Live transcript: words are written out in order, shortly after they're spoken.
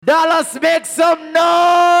Dallas, make some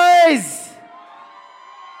noise.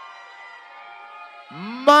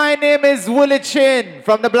 My name is Willie Chin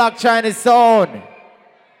from the Black Chinese Zone.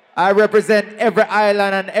 I represent every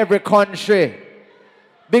island and every country.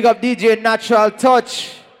 Big up DJ Natural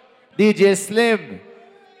Touch, DJ Slim.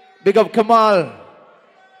 Big up Kamal.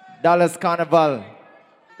 Dallas Carnival.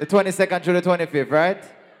 The 22nd through the 25th, right?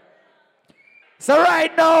 So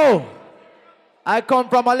right now, I come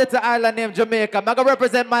from a little island named Jamaica. I'm going to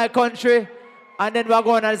represent my country, and then we're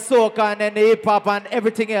going to soca and then the hip-hop and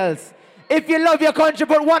everything else. If you love your country,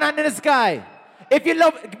 put one hand in the sky. If you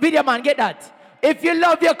love, video man, get that. If you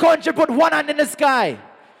love your country, put one hand in the sky.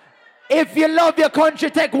 If you love your country,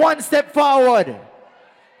 take one step forward.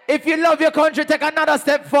 If you love your country, take another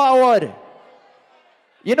step forward.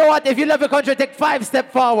 You know what? If you love your country, take 5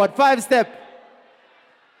 steps forward. 5 steps.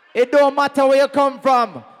 It don't matter where you come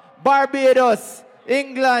from. Barbados,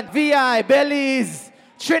 England, VI, Belize,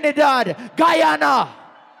 Trinidad, Guyana.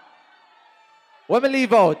 What me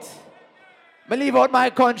leave out? Me leave out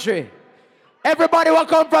my country. Everybody will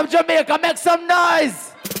come from Jamaica, make some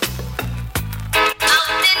noise.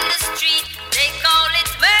 Out in the street, they call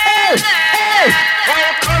it murder. Hey, hey.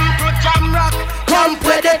 Welcome to Jamrock. Come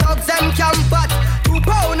where the dogs and camp. 2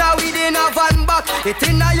 pound within a van back. It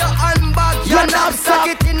in your handbag, your knapsack,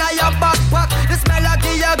 it in your backpack. The smell of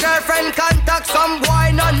your girlfriend contact. Some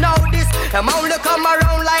boy not know this. Them only come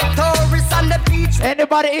around like tourists on the beach.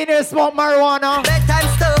 Anybody in here smoke marijuana? Bedtime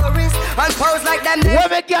stories and pose like them.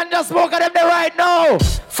 Women can just smoke at them there right now.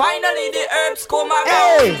 Finally the herbs come around.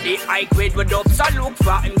 Hey. The high grade with ups I look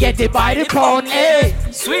for and Get it by the pound, hey.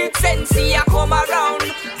 Sweet sensei come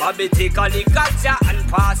around. Bobby take a lick at ya and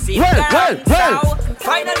pass it well. Now,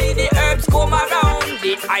 finally the herbs come around.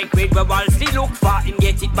 The high grade we all still look for and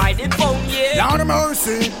get it by the pound, yeah. Lord of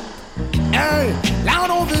mercy, hey,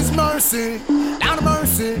 Lord of His mercy, Lord of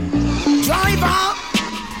mercy, driver.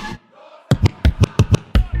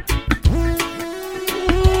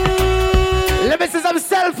 Let me see some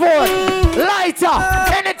cell phone, lighter,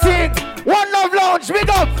 anything. One Love Lounge, big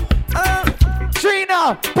up.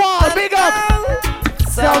 Trina, Paul, big up.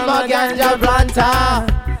 Summer ganja planter.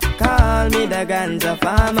 Call me the ganja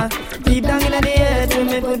farmer. Deep down in the earth, we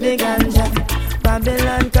me put the ganja.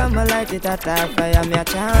 Babylon come and light it at our fire, me a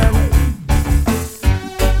charm.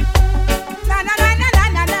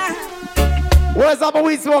 Where's all my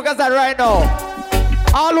weed smokers at right now?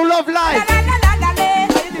 All who love life.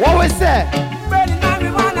 What we say?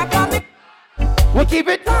 We keep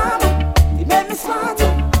it. It made me smart.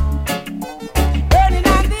 Burning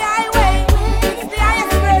on the highway. It's the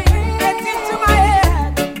highest grade. Get into my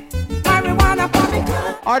head. Marijuana for me.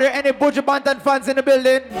 Are there any Buju Banton fans in the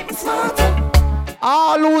building?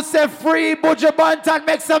 All who say free Buju Banton,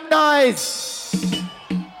 make some noise.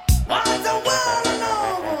 What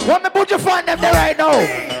me Buju fan them there right now?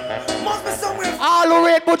 All who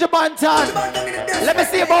rate Buju Banton. Let me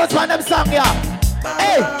see about one them song here.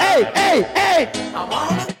 Hey, hey, hey, hey.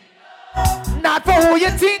 Not for who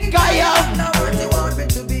you think I am. Not what you want me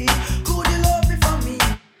to be. Could you love me for me?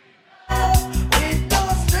 With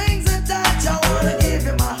those strings attached, I wanna give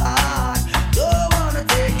you my heart. Don't wanna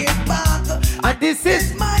take it back. And this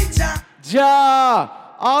is my job. Ja.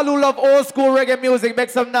 All who love old school reggae music,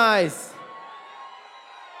 make some noise.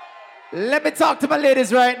 Let me talk to my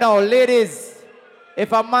ladies right now. Ladies,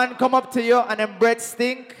 if a man come up to you and them breath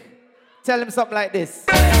stink, tell him something like this.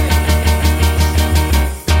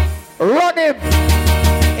 Run him.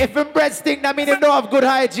 If him breath stink, that means he don't have good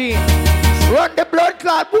hygiene. Run the blood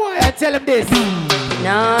clot boy and tell him this.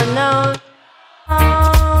 No, no.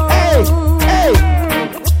 Hey, hey.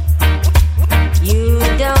 You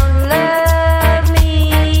don't love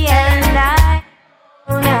me and I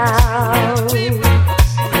know.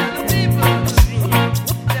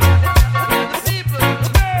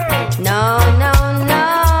 No, no, no.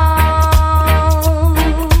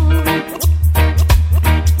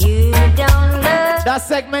 You don't love. That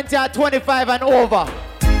segment here 25 and over.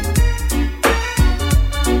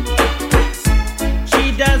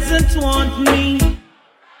 She doesn't want me.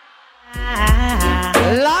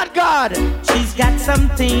 Lord God. She's got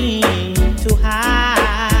something to hide.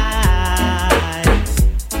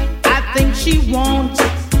 I think she wants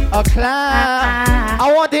a clown.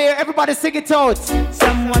 I want to hear everybody sing it out.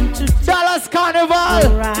 Someone to Dallas Carnival.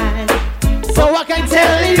 Right. So I can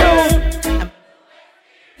tell you.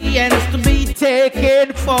 He has to be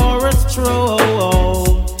taken for a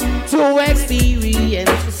stroll to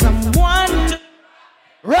experience someone to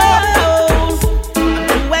roll.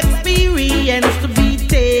 To experience to be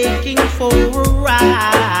taken for a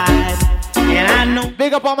ride. And I know.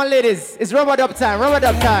 Big up all my ladies. It's rubber dub time. Rubber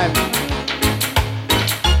dub time.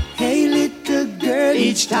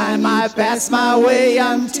 Each time I pass my way,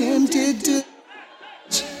 I'm tempted to.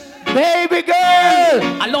 Baby girl,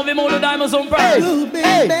 I love him all the diamonds on bright. Oh,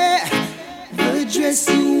 baby, the dress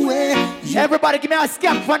you wear. Everybody give me a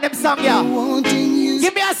scam from them song, yeah. Wanting you.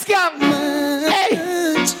 Give me a scam. Hey.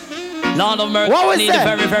 Lord of mercy, What was need that?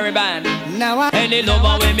 a very, very bad. Now I Any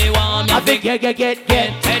lover with me want me, I think get.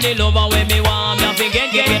 Any lover with me want me, I think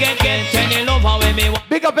get. Any lover with me want.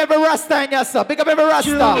 Big up every Rasta in your sir. Big up every Rasta.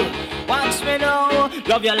 Watch me now,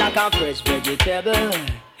 love you like a fresh vegetable.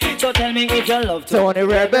 So tell me if you love Tony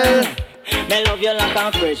Rebel. me love you like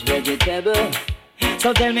a fresh vegetable.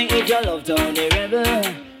 So tell me if you love Tony Rebel.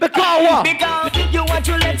 Because what? Because you want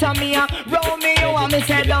to let me roll me, you want me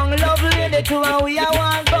say down love lady to where we are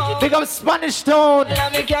want go. Big up Spanish Town.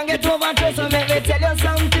 And me can't get over to, so let me tell you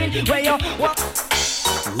something where you want.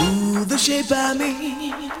 Ooh, the shape I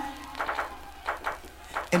mean.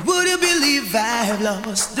 And would you believe I've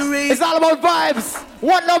lost the race? It's all about vibes.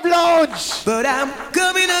 One Love Lounge. But I'm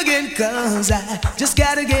coming again, cause I just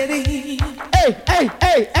gotta get in.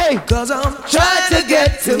 Hey. Cause I'm trying to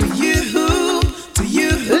get to you, to you.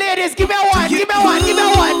 Ladies, give me one. Give me one.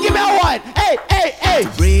 Hey.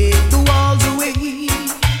 Break the walls away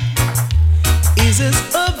is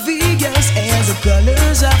as obvious as the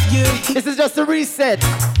colors of your hair. This is just a reset.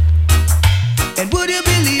 And would you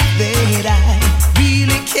believe that I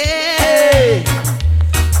really care? Hey.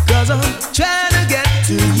 Cause I'm trying to get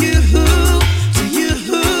to you, to you,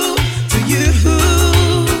 to you.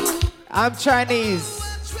 I'm Chinese,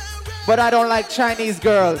 but I don't like Chinese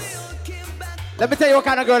girls. Let me tell you what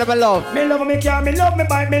kind of girl I love. Me love me car, me love me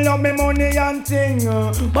bike, me love me money and thing.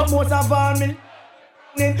 But most of all, me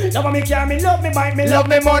love me car, me love me bike, me Love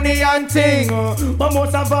me money and thing. But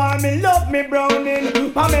most of all, me love me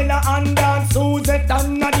Browning, Pamela and Dan, Suzette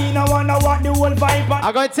and Nadine. Wanna walk the whole vibe.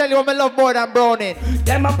 I'm gonna tell you what I love more than Browning.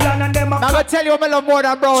 Them a plan and them a I'm gonna tell you what I love more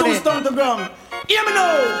than Browning. choose down the ground. Hear me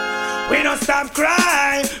now. We don't stop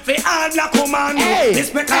crying for all black woman. Hey,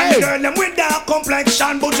 This me kind hey. of girl them with dark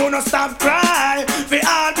complexion, but you don't stop crying for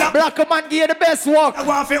all black. Black man give you the best work. I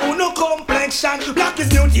want for uno complexion. Black is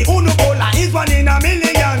beauty, uno cola is 1 in a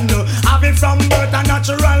million. Have it from birth a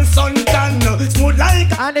natural suntan. Smooth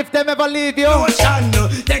like a And if them ever leave you, ocean.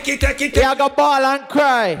 Take it. yeah, I go ball and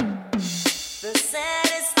cry. The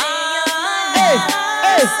saddest day of my Hey, life.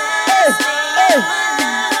 hey, hey, hey.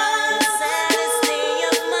 The saddest day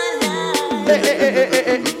of my life. Hey.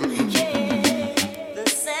 The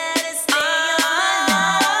saddest day of my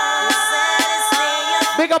life. The saddest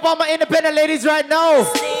day of Big up all my independent ladies right now.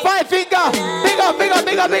 5 finger. Big up. yes.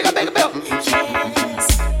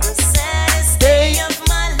 The saddest day of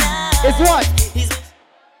my life. It's what?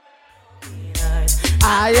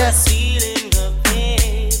 Yes. Feeling the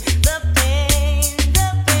pain.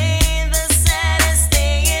 The saddest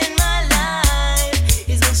day in my life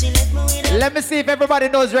is when she left me with a Let me see if everybody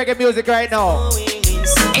knows reggae music right now.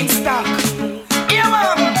 in stock. Yeah,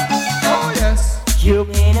 man. Oh, yes. You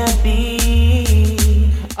may not be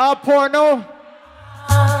A porno.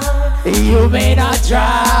 You may not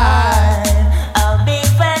drive a big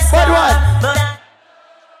fast But car, what? but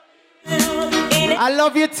I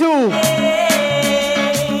love you too.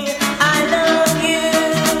 I love you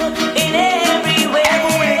in every way.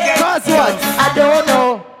 Cause what? I don't know.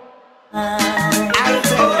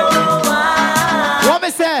 What me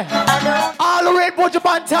say? All the red Buju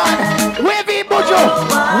Bantan. Wavy Buju.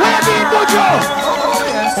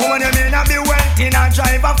 Woman, you may not be wealthy, not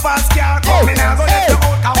drive a fast car. Come in and go let you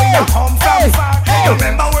out, and we a come from far. You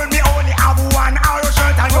remember when me only have 1 arrow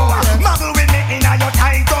shirt and you a muggle with me in a your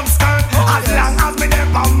tight up skirt. As long as me there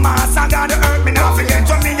from Mars, I got the earth. Me not forget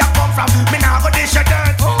where me a come from. Me not go dish your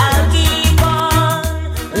dirt. I'll keep on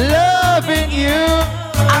Loving you.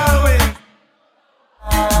 Always.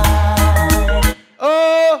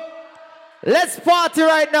 Oh, let's party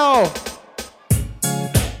right now.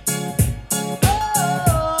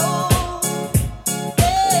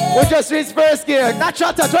 We just reached first gear.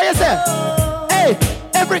 Natural touch. What you say? Hey,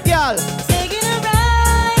 every girl. taking a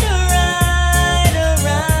ride.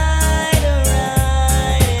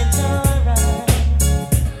 It's alright.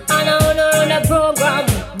 And on the program.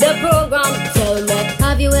 Tell me,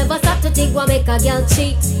 have you ever stopped to think what make a girl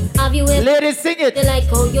cheat? Have you ever Ladies, sing it. you like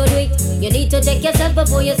how you do it? You need to check yourself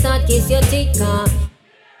before you start kiss your teeth.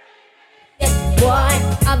 Yes, boy,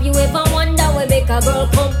 have you ever wonder what make a girl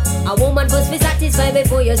come? A woman must be satisfied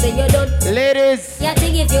before you say you're done. Ladies, Yeah,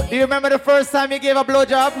 think if you do you remember the first time you gave a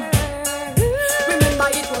blowjob? remember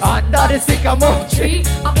it was Under the sycamore tree.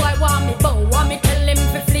 a boy want me bow, want me tell him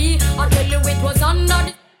to flee. I tell you it was under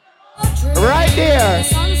the tree. Right there. The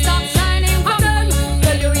sun stopped shining from them.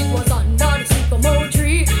 Tell you it was under the sycamore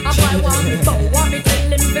tree. A boy want me bow, want me tell him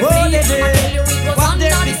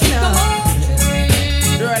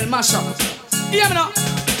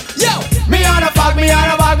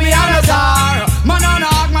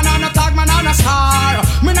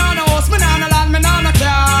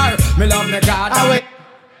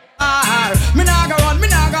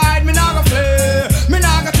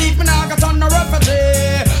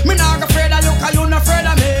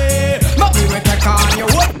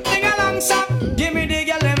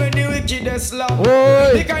slum.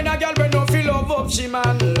 Oi. The kind of girl when no feel love up she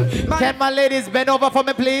man. Can my ladies bend over for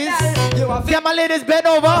me, please? You have Can my ladies bend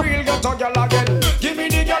over? real ghetto girl again. Give me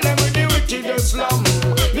the girl with the wickedest slum.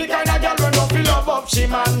 The kind of girl when no feel love up she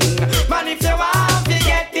man. Man, if you want to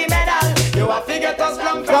get the medal, you have to get a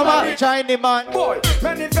slum From from a a rich Chinese man. boy.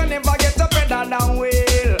 Man, if you never get a pedal down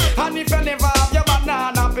wheel, and if you never have your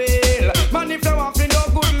banana peel, man, if you want to no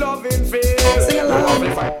good loving feel, sing along.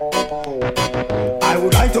 I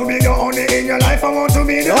would like to be the only in your life. I want to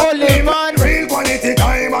be the Only man. real quality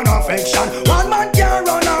time and affection. One man can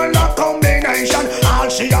run all that combination. All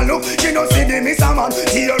she a look, she no see the miss a man.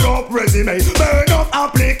 Tear up resume, burn up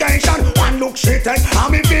application. One look she take,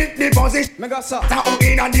 and me fit the position. Mega sir, down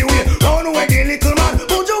in and the way, run away the little man.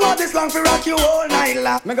 Put you want this long for rock you all night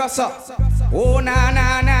long. Mega sir, oh na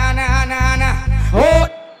na na na na na. Oh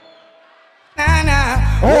na na,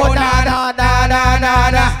 oh na na na na na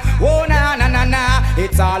na. Oh na na na na,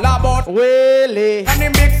 it's all about Willie. and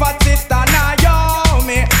them big fat sister now yo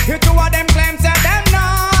me. You two of them claims that them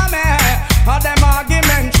know me. All them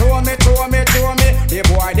argument throw me. The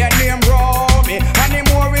boy their name grow me. And the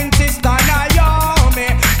more in sister now yo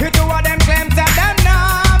me. You two of them claims that them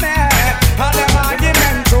know me. All them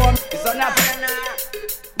argument throw me. It's a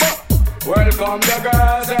welcome the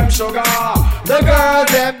girls them sugar. The girls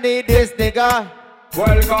them need this nigga.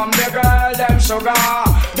 Welcome the girl, them sugar.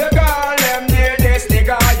 The girl, them need this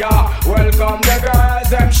nigga, yeah. Welcome the girls,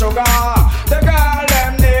 them sugar. The girl,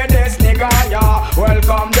 them need this nigga, yeah.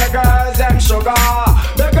 Welcome the girls, them sugar.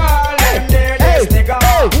 The girl, them need this nigga.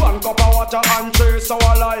 One cup of water and 3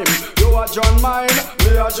 sour lime. You a John mine,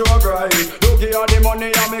 me a Joe grind. Look here the money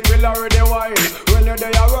and me kill her with the wine. When you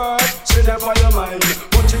day a work, she there for your mind.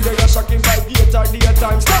 But you day a shocking 5 8 or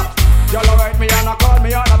daytime. Stop. Y'all write me and call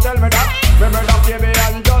me and tell me that. Remember that baby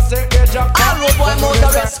and just say the job. All road boy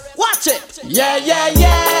motorists, watch it. Yeah.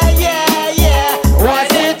 Why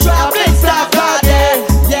the traffic stop out there?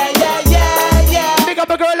 Yeah. Big up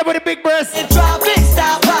a girl with a big breast. The traffic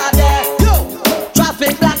stop out there. Yo,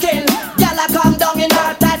 traffic blocking. Y'all come down in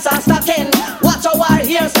our tights and stocking. Watch our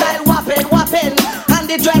hairstyle whopping. And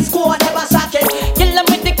the dress code never sacking. Kill 'em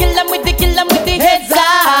with the heads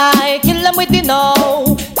high. Kill 'em with the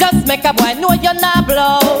no. Just make a boy know you're not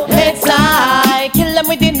blow. Heads high. Kill 'em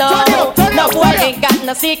with the no. No boy ain't got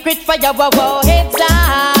no secret for your wow. Heads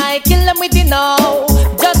high. Kill 'em with the no.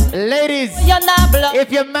 Just Ladies, you're not blow.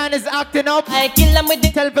 if your man is acting up, I kill 'em with the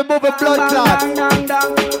tell him to move a blood clot.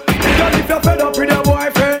 Girl, if you're fed up with your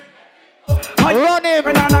boyfriend, Run him.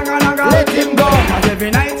 let him go. Cause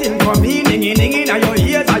every night him come in, dinging in your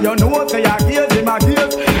ears, and your nose, say your gears, him a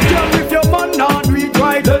gears. Girl, if your man not do it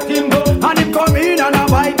right, let him go. And him come in and a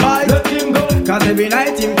bite, let him go. Cause every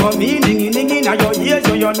night him come in, dinging in your ears,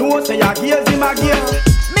 and your nose, say your gears, him a gears.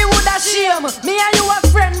 Me woulda shame. Me and you a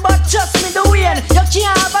friend, but trust me the way. You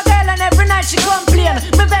can't have a girl and every night she complain.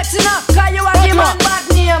 Me vexing up, cause you a give man bad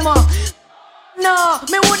name. No,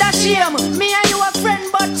 me woulda shame. Me and you a friend,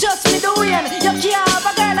 but trust me the way. You can't have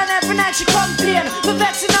a girl and every night she complain. Me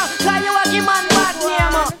vexing up, cause you a give man bad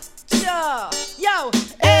name. Sure, yo,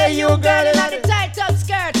 hey you girl in the tight up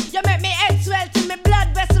skirt. You make me head swell till me blood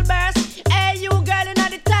vessel burst. Hey you girl in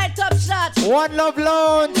the tight up shorts. One love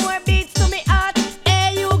lounge. More beats to me heart.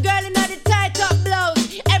 Hey, you girl in the tight up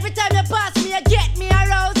blouse. Every time you pass me, you get me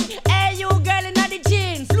aroused. Hey, you girl in the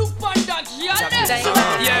jeans. Look on that,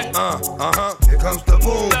 Here comes the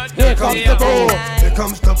boom. Here comes the boom. Here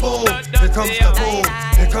comes the boom. Here comes the boom.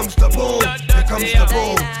 Here comes the boom. Here comes the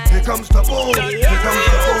boom. Here comes the boom. Here comes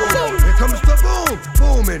the boom. Here comes the boom.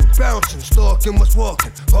 Booming, bouncing, stalking, what's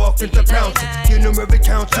walking, walking to pouncing. You know every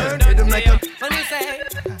counting. Hit him like a. What do we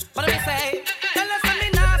say? Tell us me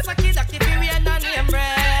now, sucky ducky, if we ain't none name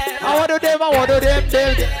bread. I want to them.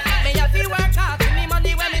 Me have to work hard to me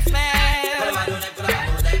money when me spend.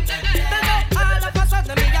 Then all of a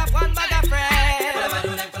sudden me have one bag of friends.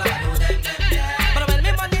 But when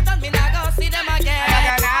me money done, me not go see them again.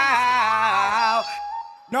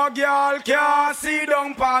 No girl can see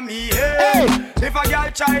down for me head. If a girl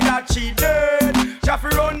try that she dead, she have to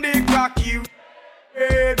run the cocky.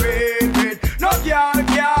 Wait. No girl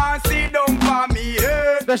can see down for me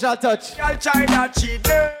head. Special touch. Girl try that she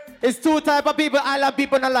dead. It's 2 type of people island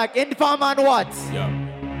people not like. Inform and what?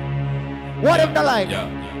 What if not like?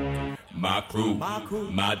 My crew,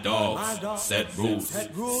 my dogs, set rules,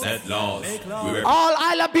 set laws. All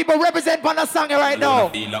island people represent on the song right now.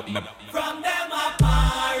 From them a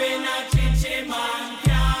par in a chichi man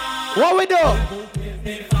can. What we do?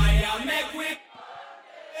 The fire make we.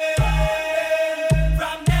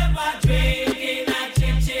 From them a drink in a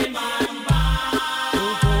chichi man bar.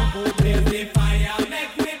 The fire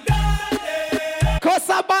make we go.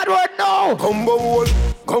 What's a bad word now? Combo wall,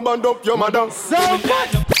 come and up your mother.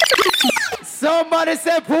 Somebody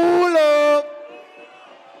say pull up.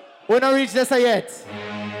 We don't reach this yet.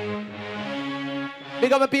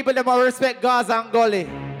 Big up the people that more respect Gaza and Gully.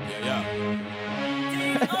 Yeah.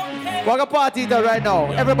 We're gonna party there right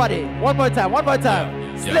now. Everybody, one more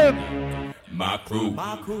time. Slim. My crew,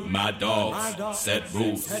 my dogs, set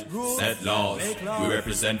rules, set laws. We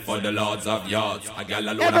represent for the lords of yards. I got a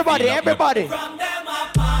everybody. From them a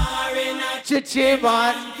par in a Chichi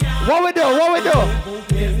man. What we do?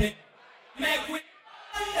 make we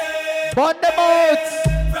Burn them out.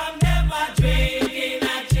 from them a drink in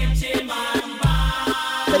a chichi man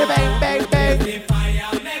bar. Bang, bang, bang. The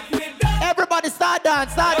fire make we burn. Everybody start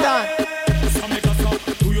dance. So make us up.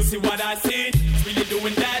 Do you see what I see? Really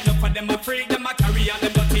doing that. Look for them a freak. Them a carry on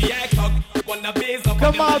them dirty egg hug. Wanna base up.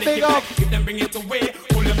 Come on, big up. Give them bring it away.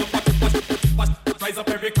 Pull them up. Rise up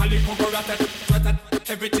every calico.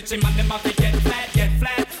 Every chichi man them a get flat.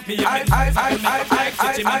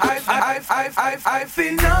 I've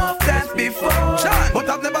seen enough dance before, but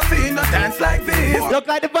I've never seen a dance like this. Look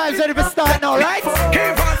like the vibes ready to start now, right?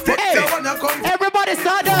 Hey, everybody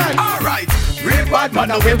start dance. Alright, real bad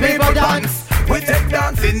man, we people dance. We take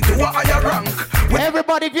dancing to a higher rank.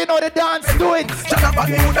 Everybody, if you know the dance, do it. Shut up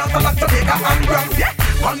and new dance like Jamaica and Grand.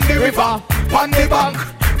 Yeah, on the river, on the bank.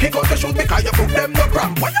 Kick out the shoes because you put them no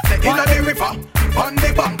cramp. What you say in the river, on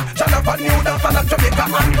the bank. Shut up and new dance like Jamaica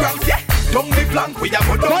and Grand. Yeah. Down the flank, we a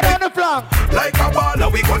go down the flank. Like a baller,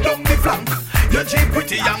 we go down the flank. You're cheap,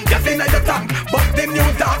 pretty young, gas in your tank. But the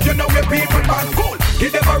new dance, you know where people man cool.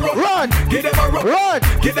 Give them a run, give them a run,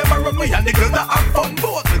 give them a run. We and the girls that have fun,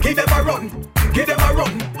 both. Give them a run, give them a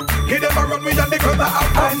run, give them a run. We and the girls that have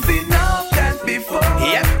fun. I've seen enough dance before,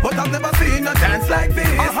 yeah, but I've never seen a dance like this.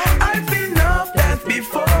 I've seen enough dance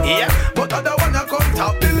before, yeah, but I don't wanna come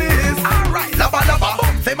top the list. Alright, lava.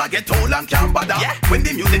 Say my get old and can't bother. Yeah. When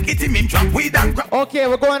the music hit him in drunk, we done grab. Okay,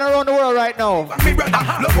 we're going around the world right now. Me brother,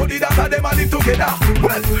 look how the dance and them all live together.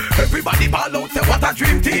 Well, everybody ball out, say what a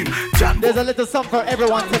dream team. There's a little song for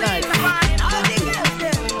everyone tonight.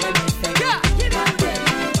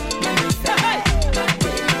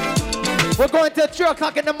 We're going till 3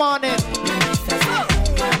 o'clock in the morning.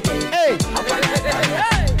 Hey.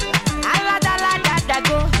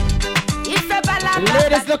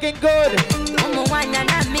 Ladies looking good.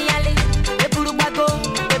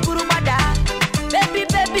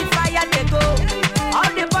 Baby, fire they go.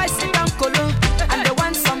 All the boys sit down colo, and they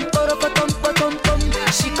want some toro tom.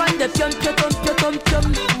 She con the pium,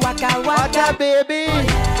 waka waka baby.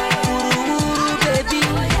 Uru baby,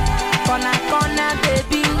 corner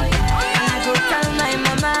baby. And I go tell my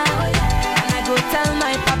mama, and I go tell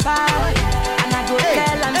my papa, and I go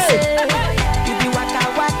tell and say, you be waka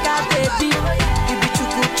baby, you be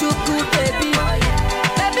chuku baby,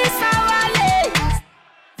 baby sawale.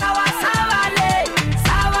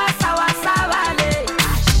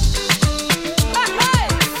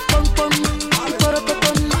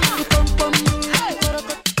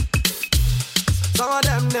 Some of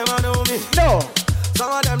them never know me. No.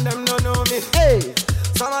 Some of them don't know me. Hey.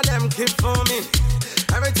 Some of them keep for me.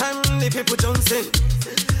 Every time the people jump in.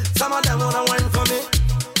 Some of them wanna wine for me.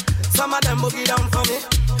 Some of them boogie down for me.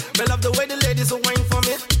 Me love the way the ladies will wine for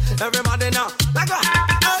me. Everybody now, like a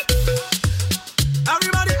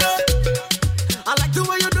everybody I like the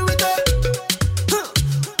way you do it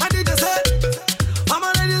I did just say, all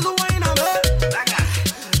my ladies will wine on me.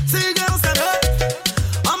 See girls say,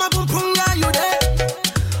 I'm a boom boom guy, you there.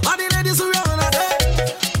 All the ladies who run on there.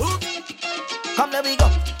 Come there we go.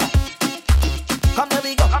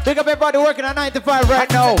 Big up everybody working at 9 to 5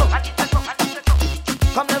 right now.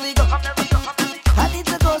 Come there we go. I need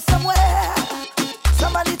to go somewhere.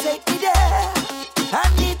 Somebody take me there. I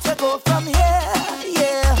need to go from here.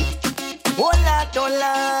 Yeah. Oh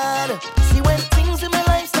Lord. See when things in my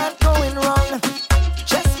life start going wrong,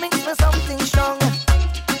 just mix me something strong,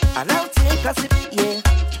 and I'll take a sip, yeah,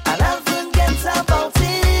 and I'll forget about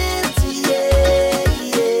it,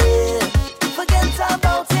 yeah. Forget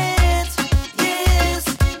about it, yes.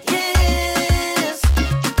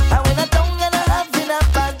 And when I'm down and I'm having a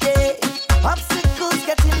bad day, obstacles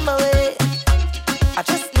get in my way, I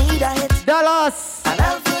just need a hit, Dallas. and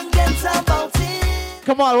I'll forget about it.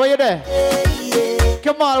 Come on, where you there? Yeah.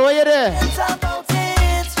 Come on, where you there? Forget about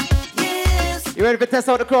it, yes. You ready to test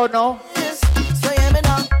out the crowd now? So hear me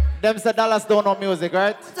now. Them said Dallas don't know music,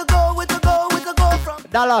 right? We to go from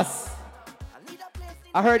Dallas.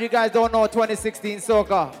 I heard you guys don't know 2016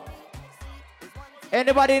 soca.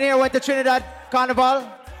 Anybody in here went to Trinidad Carnival?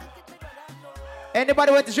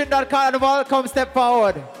 Anybody went to Trinidad Carnival? Come step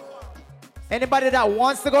forward. Anybody that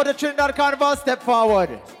wants to go to Trinidad Carnival, step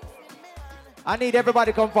forward. I need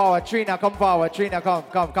everybody to come forward. Trina, come forward. Trina, come.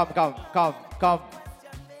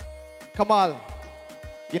 Come on.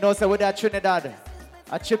 You know, so with that Trinidad,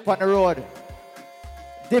 a trip on the road.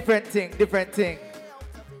 Different thing.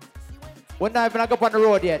 We're not even up on the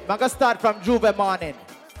road yet. I'm going to start from Juve morning.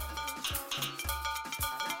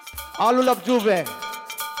 All who love Juve.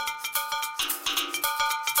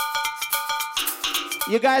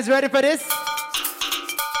 You guys ready for this?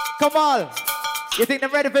 Come on. You think they're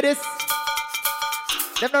ready for this?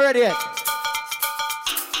 They're not ready yet.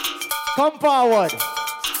 Come forward.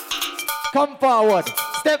 Step forward.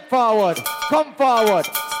 Come forward.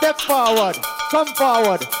 Step forward. Come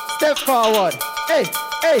forward. Step forward. Hey.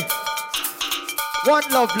 One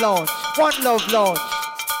Love Lounge.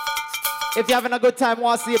 If you're having a good time,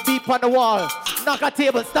 want to see a beep on the wall, knock a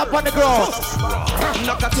table, stop on the ground.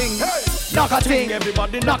 Knock a ting, hey. Knock a ting,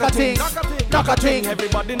 everybody knock a ting, knock a ting,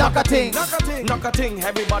 everybody knock a ting, knock a ting,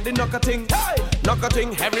 everybody knock a ting, hey. Knock a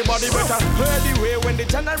ting, everybody better clear the way when the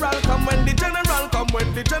general come, when the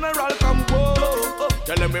general come, whoa.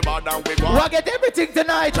 Tell everybody that we go. We'll get everything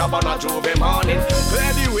tonight. Jump on a Juve morning.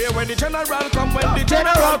 Clear the way when the general come, when the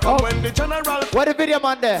general come, when the general. What the video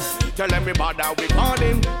man there? Tell everybody that we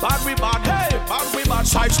morning. Bad we bad, hey, bad we bad.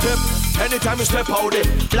 Side step, anytime we step out it.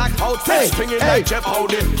 Black outfit, springing like Jeff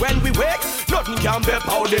Howdy. When we wake, nothing can be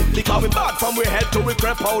powder. Because we bad from we head to we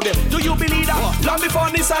crep powder. Do you believe that? Long before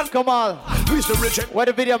Nissan. Come on. We's the rich. What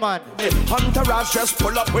the video man? Hunter Rash just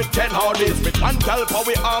pull up with 10 howdies. With one girl for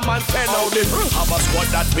we arm and 10 howdies. Have a squad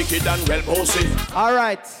that wicked and well posted.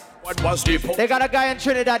 Alright. What was the They got a guy in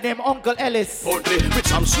Trinidad named Uncle Ellis. With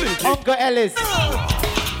some slinky. Uncle Ellis.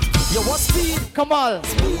 You want speed? Come on.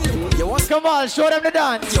 You want Come on, show them the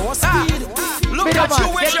dance. You want speed? Look video at man,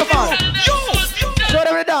 you with your come on. Show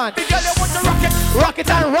them the dance. Rock it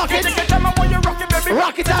and rock it.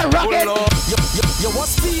 Rock it and rock it. You want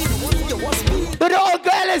speed? You want speed? Do the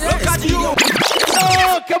Uncle Ellis. Look at you.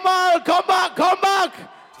 Oh, come on, come back.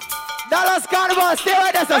 Dallas Carnival, stay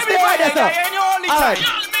right there, sir. Alright.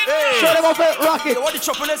 Show them up and rock it.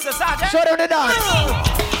 Show them the dance.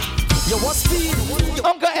 You want speed?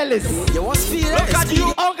 Uncle Ellis. You want speed? Look at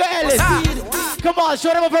you. Uncle Ellis. Come on,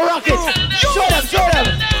 show them up and rock it. Show them.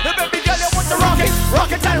 The baby girl, you want to rock it.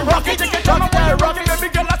 Rock it and rock it. Rock it, baby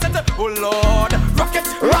girl, I said, oh Lord. Rock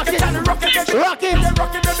it and rock it. Rock it,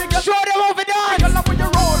 baby girl. show them over dance. Girl, when you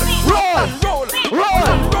roll.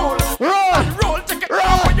 Take it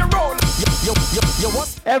down when you roll. You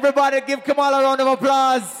want? Everybody give Kamal a round of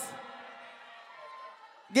applause.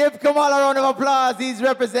 Give Kamal a round of applause. He's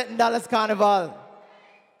representing Dallas Carnival.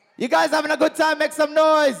 You guys having a good time? Make some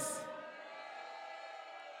noise.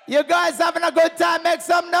 You guys having a good time? Make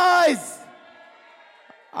some noise.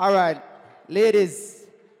 All right. Ladies,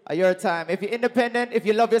 your time. If you're independent, if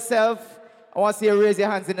you love yourself, I want to see you raise your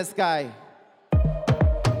hands in the sky.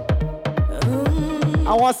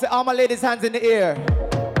 I want to see all my ladies' hands in the air.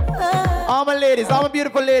 All my ladies, all my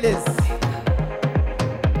beautiful ladies.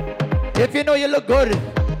 If you know you look good.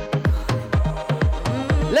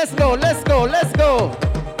 Let's go.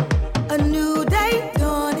 A new day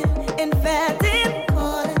dawning, in fact, in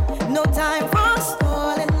calling. No time for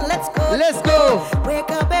stalling. Let's go.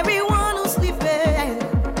 Wake up everyone who's sleeping.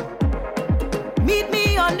 Meet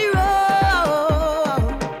me on the road.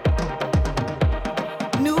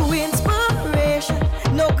 New inspiration,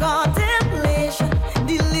 no contemplation,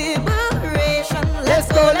 deliberation. Let's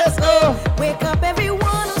go. Wake up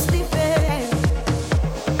everyone who's sleeping.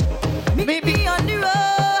 Meet me on the road.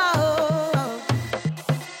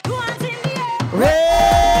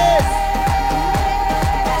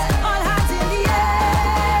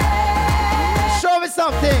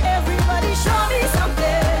 Everybody show me something.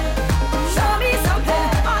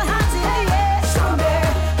 All hands in the air. Show me.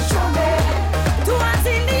 2 hands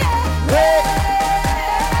in the air.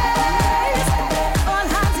 All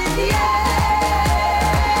hands in the air.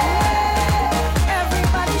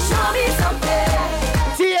 Everybody show me something.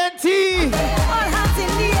 TNT. All hands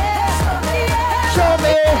in the air. Show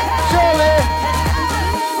me.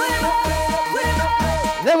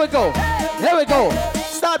 There we go.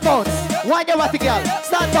 Start bounce. Wind your body, girl.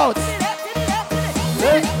 Start bounce.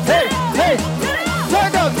 Hey.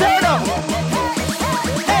 Turn up.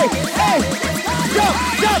 Hey.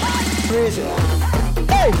 Jump. Raise it.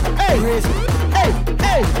 Hey. Raise it. Hey.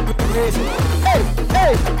 Raise it. Hey.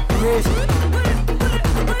 Raise it. Raise it.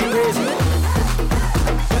 Raise it.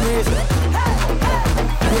 Raise it.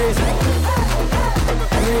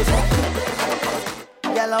 Raise it.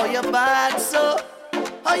 Girl, how you bad so?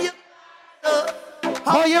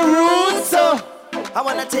 How you rude so? I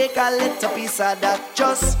wanna take a little piece of that.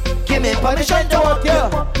 Just Give me permission to walk you.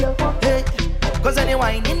 Hey, cause any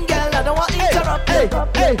whining girl, I don't want to interrupt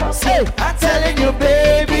you. Say, I'm telling you,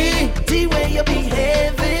 baby, the way you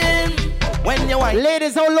behaving when you whine.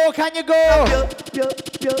 Ladies, how low can you go?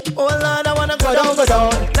 Oh Lord, I wanna go down, go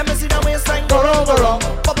down. Let me see the waistline, go wrong, go wrong.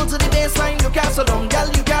 Bubble to the baseline, you can't sit down. Girl,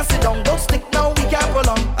 you can't sit down. Don't stick now, we can't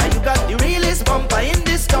prolong. And you got the realest bumper in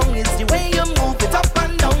this tongue. It's the way you move it up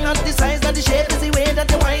and down. Not the size, not the shape. It's the way that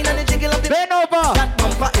you whine and the jiggle of the bend over. That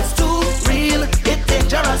bumper is too real, it's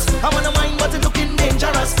dangerous. I wanna whine, but it's looking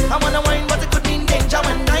dangerous. I wanna whine, but it could mean danger.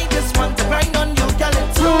 And I just want to grind on you, girl.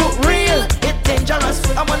 It's too real, it's dangerous.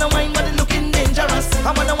 I wanna whine, but it's looking dangerous.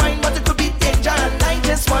 I wanna whine, but it could be danger. And I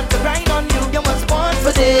just want to grind on you. You was born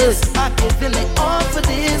for this. I'm giving it all for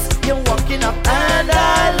this. You're walking up and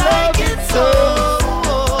I like it so.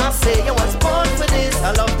 I say you was born for this.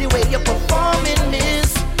 I love the way you're performing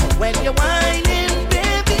this. When you're whining,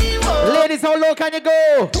 baby. Whoa. Ladies, how low can you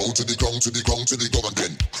go? Go to the ground, to the ground, to the ground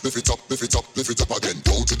again. Lift it up, lift it up, lift it up again.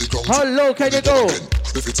 Go to the ground. How low can you go?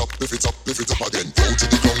 Lift it up, lift it up, lift it up again. Go to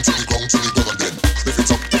the ground, to the ground, to the ground again. Lift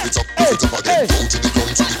it up, lift it up, lift it up again. Go to the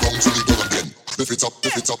ground, to the ground, to the ground again. Lift it up,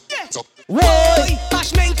 lift it up, up. Whoa!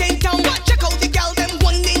 Bashman came down. Check out the gal, them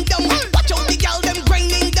winding down. Watch out the gal, them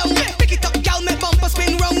grinding down. Pick it up, gal, make bumper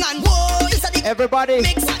spin round and whoa! Everybody,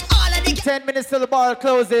 10 minutes till the bar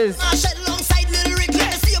closes.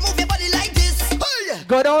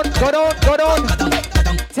 Go down, go down, go down.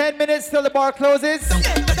 10 minutes till the bar closes.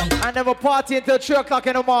 And then we'll party until 3 o'clock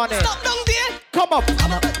in the morning. Come up.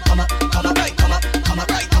 Come up, come up, come up, right, come up, come up,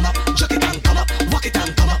 right, come up. Chuck it and come up, walk it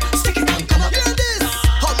and come up, stick it and come up. Hear this.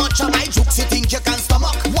 How much of my jokes you think you can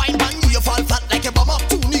stomach? Wine man, you fall flat like a bum up.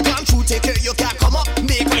 2 nigga and true, take care, you can't come up.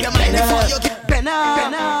 Make up your mind before you get better.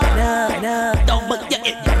 Don't book your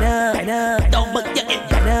it. Don't book your it.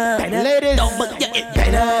 Ladies, don't book your it.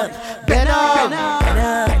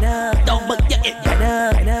 Don't book your it. Don't book your it.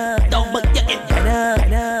 Don't book your it. Don't book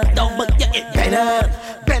your it. Don't book your it. Don't book your it.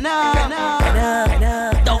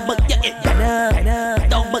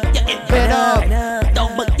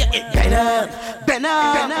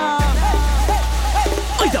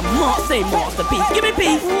 Oh, the Mars, say masterpiece. Give me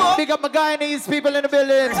peace. Big up my Guyanese people in the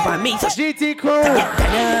building. By me, GT crew.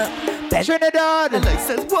 Trinidad,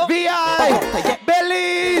 VI,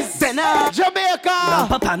 Belize, Jamaica.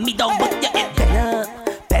 Papa, me don't book your it. Benna.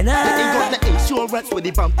 Ain't got the insurance with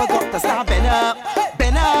the bumper, got the star Benna.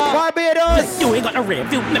 Barbados. You ain't got a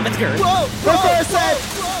review, remember the girl. Reverse it.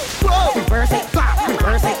 Reverse it, bop,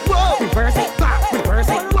 reverse it. Reverse it, bop, reverse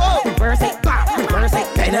it. Reverse it, bop, reverse it.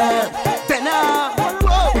 Benna.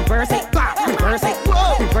 Reverse it, bop, reverse it.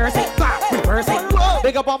 Reverse it, bop, reverse it.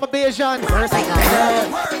 Big up on my Bayesian. Reverse it,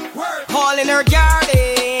 all in her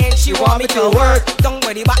garden, she want me to work. Don't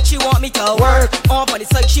worry back, she want me to work. Up on the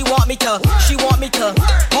side, she want me to.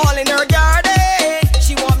 All in her garden,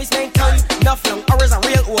 she want me spend time. Enough long hours, a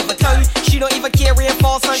real overtime. She don't even care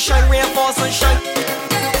rainfall, sunshine, rainfall, sunshine.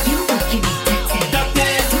 You fucking it, Duck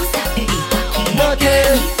it, you stop it, fucking duck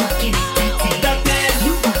it, you fucking it, duck it,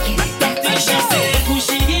 you fucking it. She say,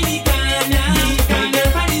 pushy in the corner, corner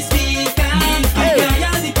for the speaker. I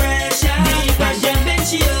got the pressure, and then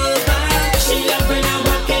she over. She love when I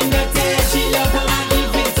walk in the tail. She love how I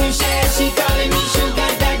give it to share. She calling me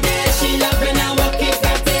sugar daddy. She love when I walk in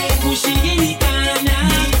the tail. Pushy in the corner,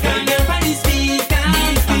 corner for the speaker.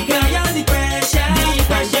 I got the pressure,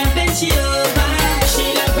 and then she over. She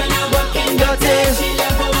love when I walk in the tail. She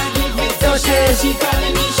love how I give it to share. She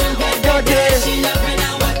calling me sugar daddy. She love when I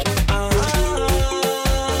walk.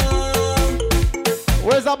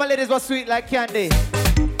 Where's all my ladies was sweet like candy?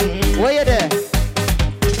 Where you there?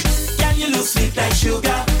 Can you look sweet like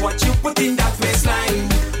sugar? What you put in that waistline?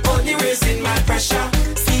 Only raising my pressure.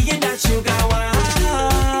 Seeing that sugar wine.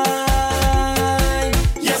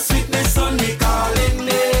 Your sweetness only calling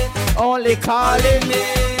me. Only calling me.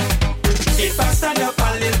 If I stand up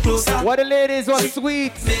a little closer. What the ladies was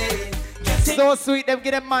sweet. So sweet, them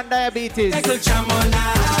give them man diabetes.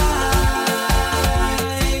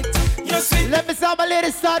 Let me see how my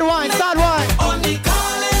ladies start wine, Only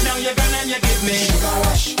calling, now you're gonna give me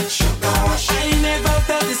sugar rush. I never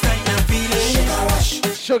felt this kind of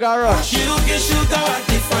feeling. Sugar rush. You get sugar at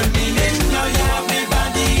different meaning. Now you have me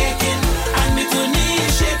body aching and me to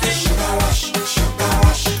knees shaking. Sugar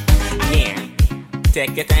rush. Yeah,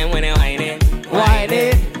 take your time when you're whining.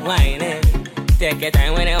 Take your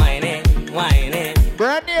time when you're whining.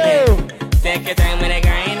 Brand new. Take your time when you're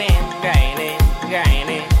grinding.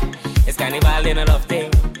 It's carnival in a love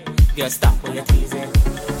thing. Just stop when you're teasing.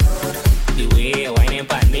 The way you're whining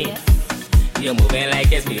for me, you're moving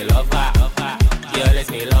like it's me lover. You're let's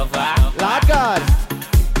me lover. Lord God.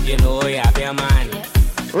 You know you have your man.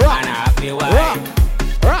 Rock. And me wine.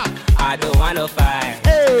 I don't wanna fight.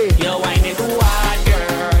 Hey. You're whining too hard,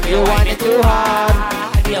 girl. You're whining too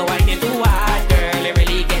hard. You're whining too hard, girl. You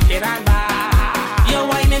really get it on bad. You're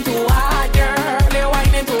whining too hard, girl. You're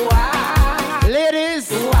whining too hard. Ladies,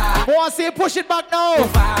 boss, say push it back now. You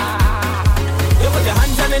put your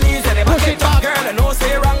hands on the knees and push it back, girl. I know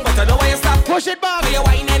say wrong, but I know why you stop. Push it back. You're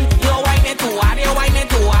whining too hard. You're whining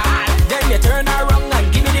too hard. Then you turn around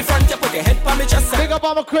and give me the front. You put your head on me chest. Big up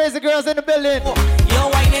all my crazy girls in the building. You're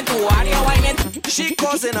whining too hard. You're whining. She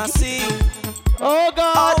causing a scene. Oh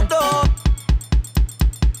God.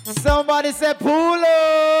 Somebody said pull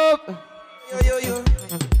up.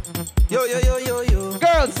 Yo.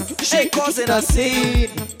 Girls, she causing a scene.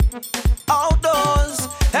 Outdoors,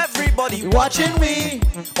 everybody watching me.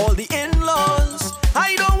 All the in-laws.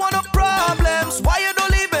 I don't want no problems. Why you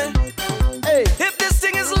don't leave me? Hey. If this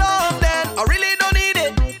thing is love, then I really don't need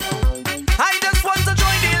it. I just want to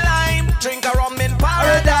join the line. Drink a rum in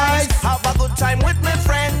paradise. Have a good time with my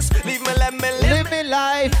friends. Leave me, let me live me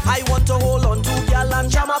life. I want to hold on to girl and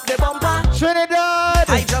jam up the bumper. Trinidad.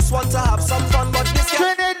 I just want to have some fun, but this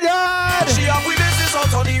girl, Trinidad. she have we business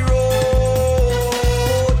out on the road.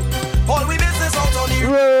 All we business out on the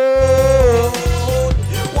road.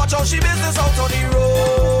 Watch out, she business out on the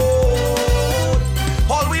road.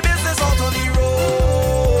 All we business out on the road.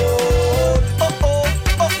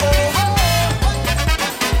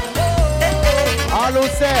 All who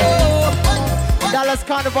say Dallas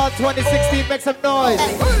Carnival 2016, make some noise.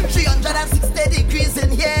 360 degrees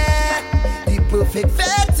in here, the perfect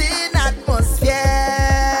vetting atmosphere.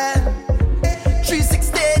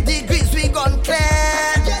 360 degrees, we gone clear.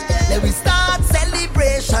 Then we start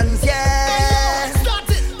celebrations, yeah.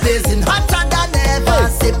 Blazing hotter than ever,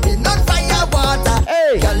 sipping on fire water.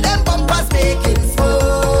 Your lamp bumpers making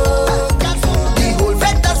smoke. The whole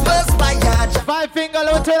vendors burst by yard. 5 finger,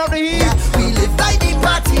 let's turn up the heat. We live by the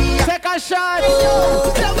party. Take a shot.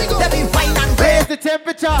 There we go. Then we wine and raise the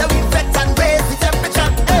temperature. Then we fret and raise the temperature.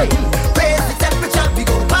 Hey, raise the temperature. We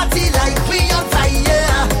go party like we on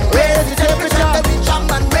fire. Raise the temperature. Then we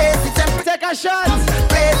jump and raise the temperature. Take a shot.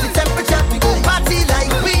 Raise the temperature. We go party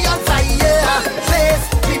like we on fire. Place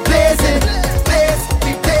we blazing. Place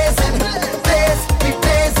we blazing. Place we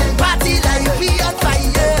blazing. Party like we on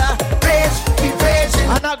fire. Rage we raging.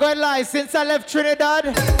 I'm not gonna lie. Since I left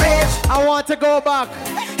Trinidad, I want to go back.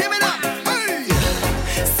 Give me that. Hey.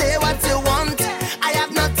 Say what you want. I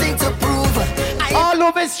have nothing to prove. All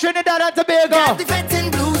who miss Trinidad and Tobago.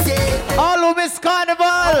 Blues, yeah. All who miss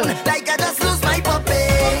Carnival. Like I just lose my puppy.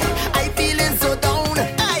 I feeling so down.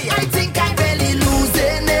 I think I'm really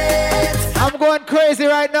losing it. I'm going crazy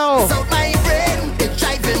right now. So my brain is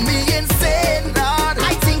driving me insane, Lord.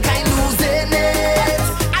 I think I'm losing it.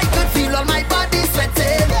 I could feel all my body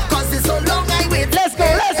sweating. Cause it's so long I wait. Let's go,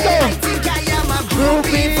 let's go. I think I am a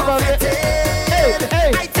groupie for fetting.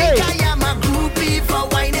 I think I am a groupie for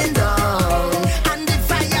winding down. And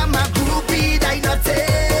if I am a groupie, I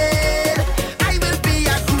nothing. I will be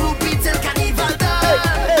a groupie till carnival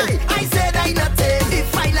done. I said I nothing.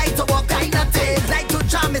 If I like to walk, I nothing. Like to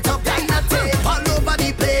jam it up, I nothing. All over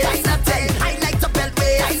the place, I nothing. I like to belt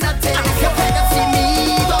way, I nothing. And if you wanna see me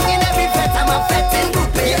down in every fete, I'm a fetting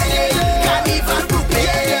groupie. Carnival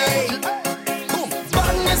groupie. Boom,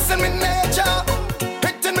 badness in me nature,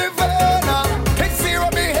 it in me vein. It's zero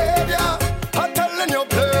behavior. I'm telling you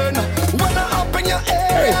plain. When I up in your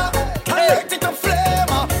area, I like it to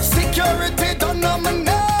flame. Security don't know my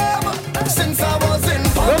name. Since I was in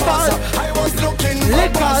Pampers, I was looking for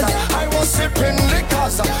bars. I was sipping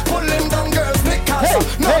liquors, pulling down girls' knickers.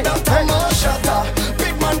 Now that I'm a shutter,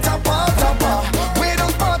 big man tapper. We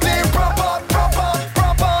don't party proper.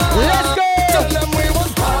 Let's go. Tell them we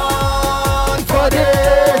was born For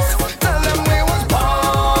this. Tell them we was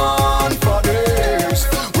born for this.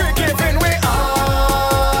 We giving we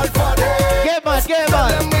all for this. Get back. Tell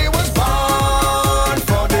them we was born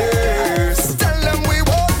for this. Tell them we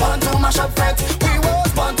was born to mash up fret. We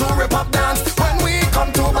was born to rip up dance. When we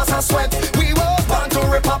come to bust a sweat, we was born to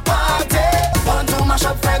rip up party. Born to mash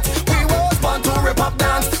up fret. We was born to rip up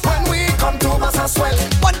dance. When we come to bust a sweat.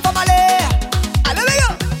 One family,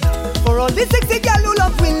 hallelujah. For all the sexy girl who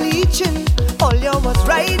love we leeching, all you was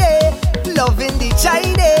riding, loving the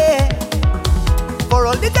China. For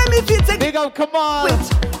all the time if you take Big up, come on.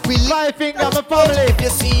 we 5 finger, my family. If you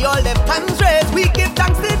see all them hands raised, we give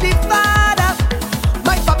thanks to the Father.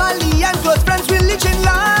 My family and close friends, religion,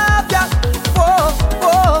 love, yeah.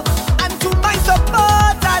 Whoa. And to my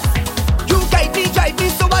supporters, you guide me, drive me,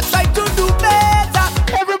 so I try to do better.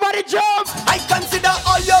 Everybody jump. I consider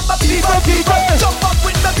all your my people. Jump up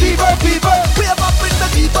with the people. Wave up with the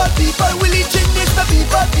people. Religion is the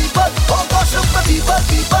people.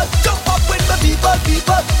 people. Jump up with my people,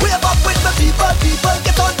 people. Wave up with my people, people.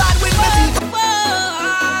 Get on that with my people.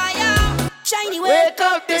 Shiny, wake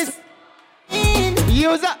up this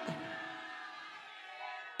user.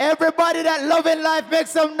 Everybody that loving life, make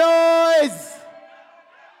some noise.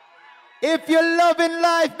 If you're loving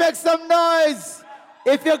life, make some noise.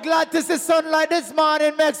 If you're glad to see sunlight this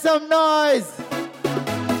morning, make some noise.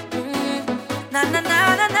 Na na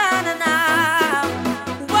na na na na na.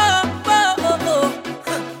 Whoa, whoa, whoa, whoa.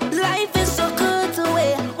 Life is so good to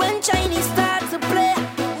wear when Chinese start to play.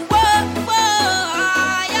 Whoa,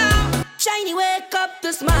 whoa, yeah. Shiny, wake up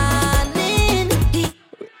this morning.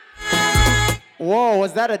 Whoa,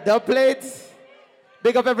 was that a dub plate?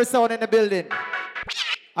 Big up every sound in the building.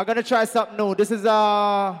 I'm gonna try something new. This is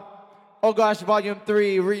Oh Gosh Volume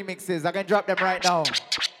 3 remixes. I can drop them right now.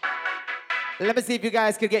 Let me see if you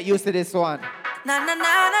guys can get used to this one. Na na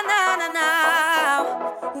na na na na na.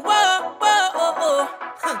 Whoa, whoa, whoa, whoa.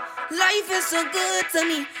 Life is so good to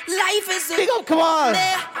me. Life is so Big up, come on.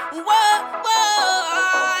 Whoa,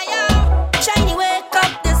 whoa, yeah. Shiny, wake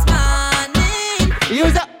up this morning.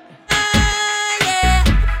 Use up.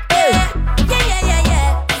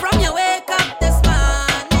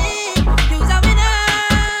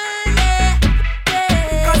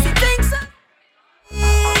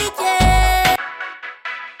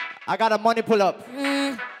 I got a money pull up.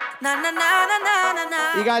 Na na na na na na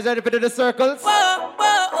na. You guys ready for the circles? Whoa,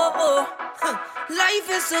 whoa, whoa, whoa. Life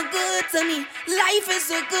is so good to me. Life is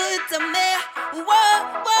so good to me.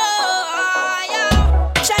 Whoa, whoa,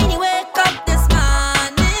 yeah. Shiny, wake up this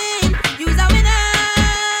morning. You's a winner,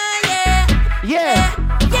 yeah. Yeah.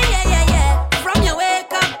 Yeah, yeah, yeah, yeah. From your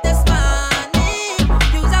wake up this morning,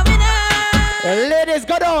 you's a winner. Ladies,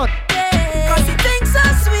 go down. Cause you think so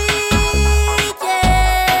sweet,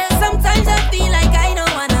 yeah. Sometimes I feel like I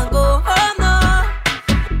don't wanna go home, no.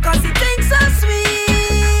 Cause you think so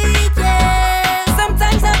sweet, yeah.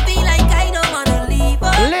 Sometimes I feel like I don't wanna leave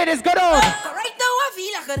home. Ladies, go down. Right now I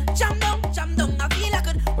feel I could jump down. I feel I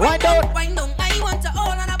could wind down. I want to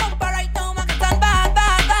hold on a bumper right now. I can turn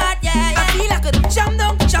bad, yeah. I feel I could jump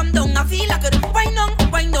down. I feel I could wind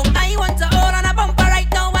down. I want to hold on a bumper right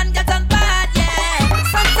now and get on bad, yeah.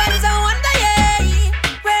 Sometimes I wonder, yeah,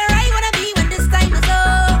 where I wanna be when this time is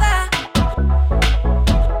over.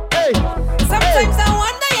 Hey. Sometimes I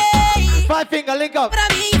wonder, yeah, 5 finger link up. what I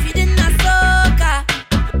be if you didn't have soca.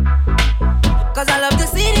 Cause I love to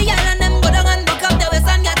see the yell and them go down and buck up the waist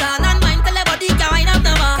and get on and mind till the body can wind up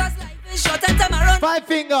no more. Cause life is short and tomorrow 5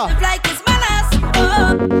 finger. live like it's my last.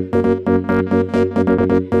 Oh.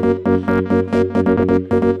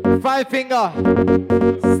 5 finger.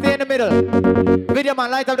 Stay in the middle. Video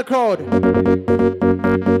man, light up the crowd.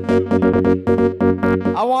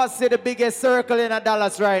 I want to see the biggest circle in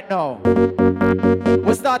Dallas right now.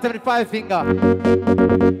 We're starting with 5 finger.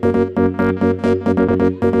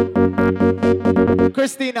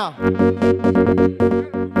 Christina,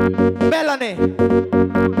 Melanie,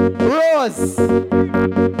 Rose,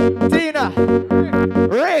 Tina,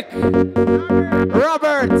 Rick,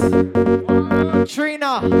 Robert,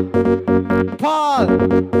 Trina, Paul.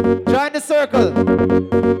 Join the circle.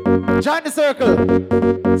 Join the circle.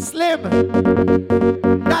 Slim,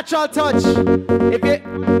 Natural Touch.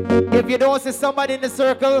 If you don't see somebody in the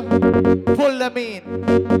circle, pull them in.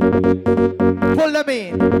 Pull them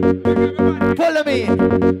in. Pull them in.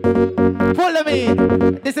 Pull them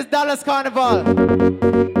in. This is Dallas Carnival.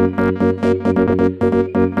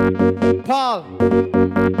 Paul,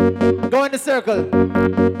 go in the circle.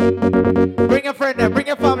 Bring your friend there. Bring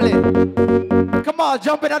your family. Come on,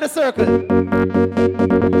 jump in on the circle.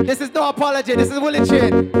 This is no apology. This is Willie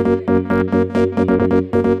Chin.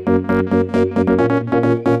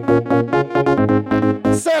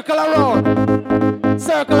 Circle around.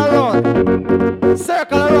 Circle around.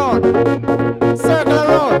 Circle around. Circle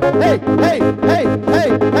around. Hey, hey, hey, hey,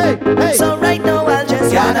 hey, hey. So right now I'll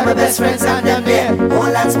just gather my best friends and them here.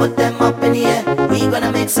 All hands put them up in the air. We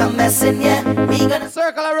gonna make some mess in here. We gonna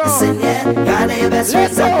circle around. Mess in here. Gather your best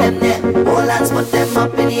friends and them there. All hands put them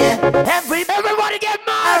up in the air. Everybody get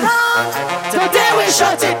mad. Around. Today we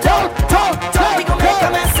shut it down. We gonna make a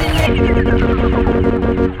mess in here.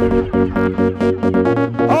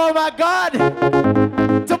 Oh my God.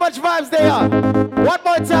 Too much vibes there. One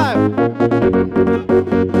more time.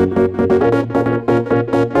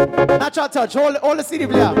 Natural Touch, hold the CD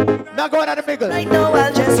player. Now going on the middle. Right now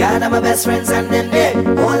I'll just gather my best friends and them there.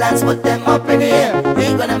 All hands put them up in the air.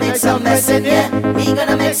 We gonna make some mess in here. We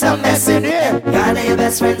gonna make some mess in here. Gather your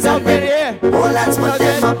best friends and them there. All hands put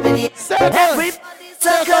them up in the air. Everybody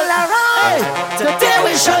circle around. Today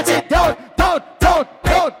we shut it down.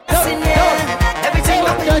 Everything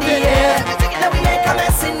up in the air. Now we make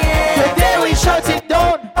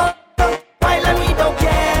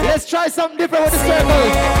something different with the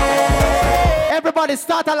circles. Everybody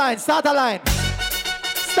start a line, start a line.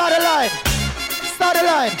 Start a line. Start a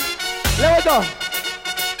line. Let we go.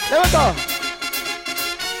 Let we go.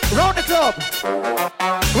 Round the club.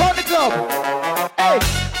 Round the club. Hey.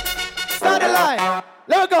 Start a line.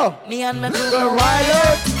 Let we go. Me and my crew go wild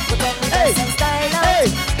out. Hey. Hey.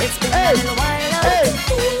 It's been Hey. a little while out. Hey.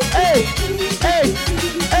 Hey. Hey.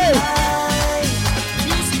 Hey.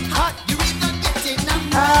 Hot, you even get it now.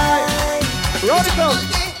 Hey. Round the club.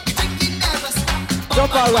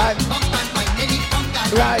 Jump all right.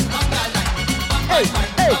 Right. Hey,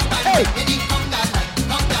 hey, hey.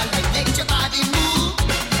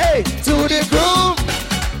 Hey, to the groove.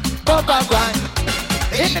 Bump and grind.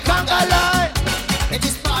 In the conga line. It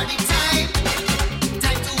is party time.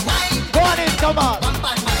 Time to wine. Go on in, come on.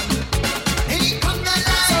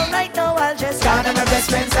 So right now I'll just Count on my best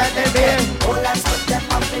friends and their beer. Oh, let's put them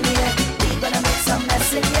up in the air. We gonna make some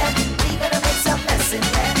mess in here. We gonna make some mess in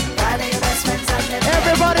there. Gather your best friends and their beer.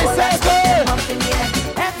 Everybody Oh, say let's put good. them up in the air.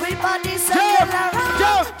 Everybody say Jump, around.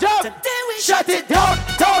 jump, jump. Today we Shut it down,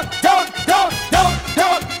 down, down, down, down,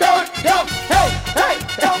 down, down, down. Hey, hey,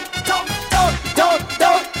 down, down, down, down,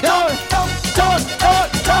 down, down, down, down, down, down,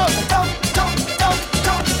 down, down, down,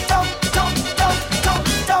 down, down, down, down,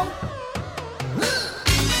 down.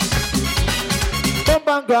 Bump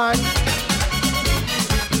and grind.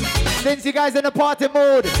 Since you guys in the party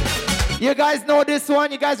mood, you guys know this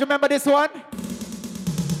one? You guys remember this one?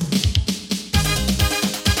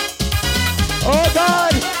 Oh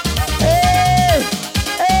God! Hey!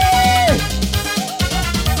 Hey!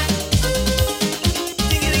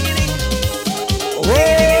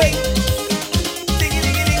 Whoa!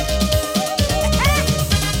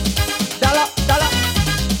 Dollar, dollar.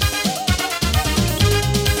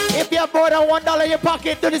 If you have more than $1 in your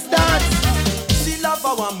pocket, do this dance. She love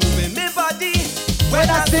how I'm moving my body When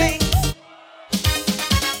I sing.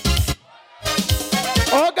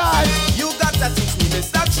 Oh God! You got to teach me,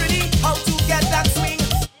 Mr. Trini, how to get that swing.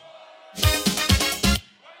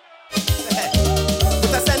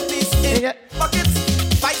 Put a cent piece in your pocket,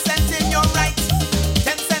 5 cents in your right,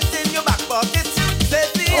 10 cents in your back pocket.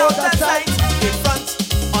 Save the outer side, in front,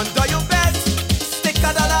 under your bed, stick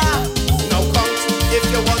 $1. Now count if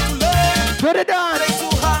you want to learn. Put it on. Play to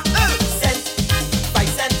her. Cent, 5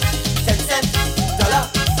 cents, 10 cents, dollar,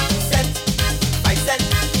 cent, 5 cents,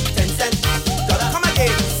 10 cents, dollar. Come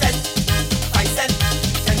again, cent, 5 cents,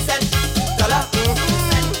 10 cents, dollar.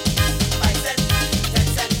 Cent, 5 cents, 10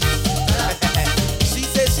 cents, dollar. She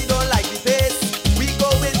says she don't like the pace. We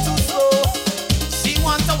going too slow. She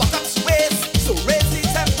wants to walk up she waist, so raise the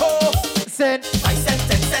tempo. Cent, 5 cents,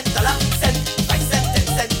 10 cents, dollar. Cent, 5 cents, 10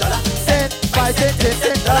 cents, dollar. cent, 5 cents, 10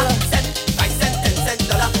 cents, dollar. Cent, 5 cents, 10 cents,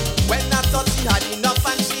 dollar. When I thought she had enough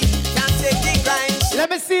and she can't take the grind. Let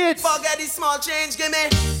me see it. Forget the small change, give me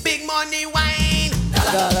big money wine.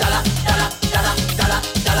 Dollar, dollar, dollar, dollar, dollar,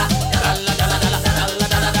 dollar, dollar, dollar, dollar, dollar, dollar,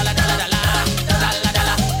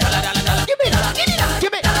 dollar, dollar, dollar. Give me that. Give me that.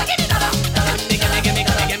 Give me that. Give me dollar, give me dollar, give me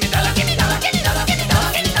dollar, give me dollar, give me dollar, give me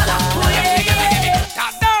dollar, give me dollar.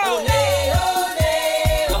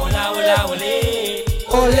 Hola, hola, ole.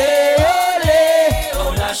 Ole, ole.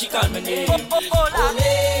 Hola, she call me name. Hola,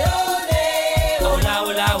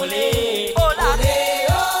 hola, ole.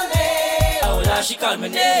 Hola, she call me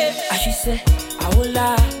name. And she say,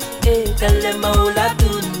 Ahola, tell them Ahola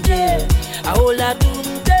Tunje. Ahola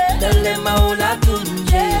Tunje, tell them Ahola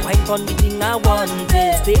Tunje. Wine on the thing I want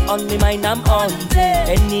it. Stay on me mind, I'm on it.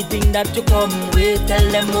 Anything that you come with, tell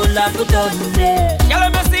them Ahola put on it. Girl,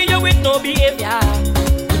 I see you with no behavior.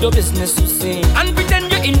 Do your business to sing and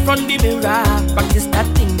pretend you're in front the mirror. Practice that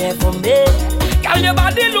thing there for me. Girl, your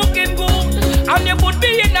body looking good and you put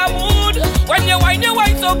me in a mood. When you wine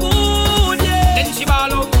so good, yeah. Then she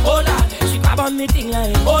ball out, oh Lord. She grab on me thing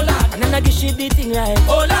like, oh Lord. And then I give she the thing like,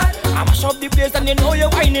 oh Lord. I mash up the place and you know you're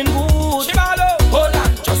whining good. She ball out, oh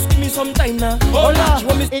Lord. Just give me some time now, oh Lord. She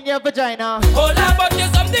want me in your vagina, oh Lord. But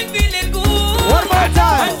there's something feeling good. One more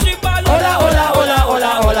time. And she ball out, Hola, hola, hola, hola,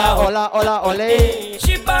 hola, hola, hola, ole.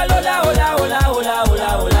 she ball hola, hola, hola, hola, hola,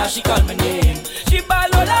 hola. She call my name. She ball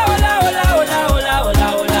hola, hola, hola, hola, hola, hola,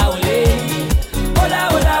 hola, ole. Hola,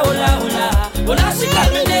 hola, hola, hola, hola. She call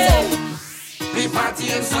my name. We party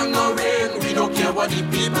and sun no rain. We don't care what the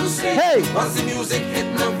people say. Hey. Once the music hit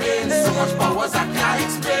my veins, so much powers I can't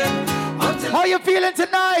explain. Until How you feeling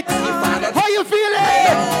tonight? find out- How you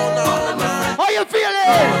feeling? How you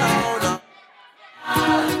feeling?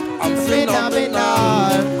 I'm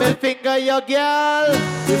Phenomenal. Me finger your girl.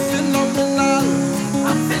 You're phenomenal.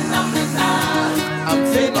 I'm phenomenal. I'm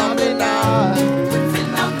phenomenal.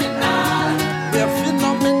 We're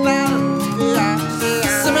phenomenal. Yeah,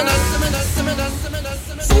 yeah.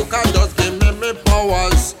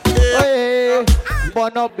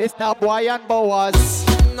 up, Mr. Boy and Boaz.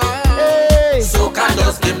 Hey. So can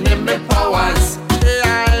just give me powers.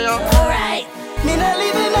 Alright. Me not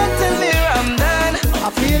living until me I'm done. I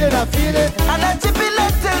feel it. I'm not chipping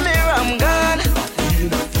until me I'm gone.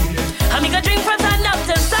 I'm gonna drink from sun up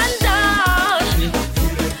to sundown.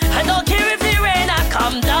 I don't care if the rain I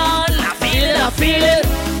come down. I feel it.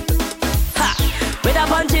 Ha! With a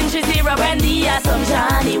punch in zero brandy or some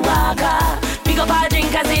Johnny Walker. Pick up our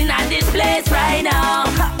drinkers in at this place right now.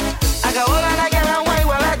 Ha! I got all and I get a wine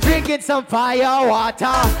while I drinking some fire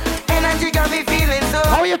water. Energy got me feeling so.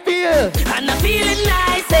 How you feel? And I'm feeling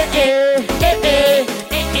nice,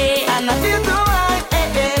 And I feel so right,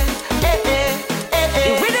 The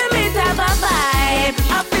rhythm is have a vibe.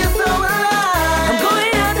 I feel so alive. I'm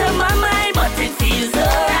going out of my mind, but it feels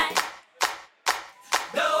alright.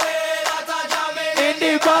 The way that I jam in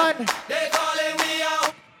the gun, they calling me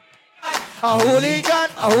out. A hooligan.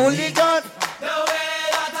 The way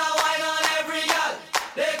that I wine on every girl,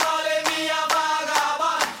 they calling me a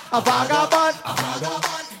vagabond. A vagabond.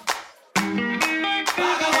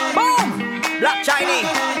 Boom! Black Chinese.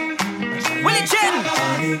 Willie Chin.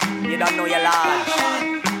 You don't know your large.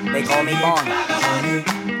 They call me Bond.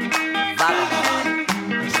 Vagabond.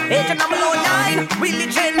 Agent number 9, Willie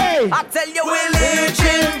Chin. I tell you, Willie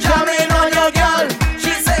Chin jamming on your girl.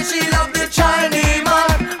 She says she love the Chinese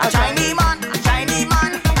man. A Chinese man.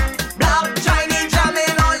 Black Chinese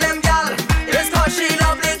jamming all them girl. It's cause she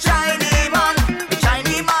love the Chinese man. The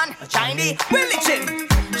Chinese man. A Chinese Willie Chin.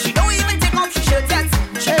 She don't even take off she shirt yet.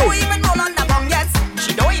 She don't even roll on the bum yet.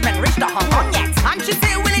 She don't even reach the Hong Kong yet. And she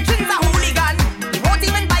say Willie Chin's a hooligan. He won't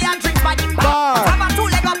even buy her drinks by the bar. Have her 2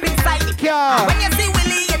 leg up inside the car. When you see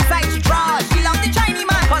Willie inside she draws. She love the Chinese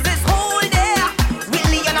man cause it's whole day.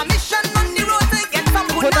 Willie on a mission on the road to get some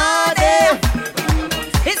punade.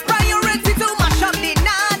 His priority to mash up the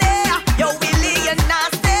nade. Yo Willie and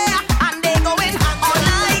nasty. And they going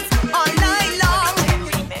all night long.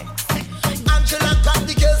 Angela got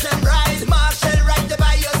the girls and rise. Marshall right there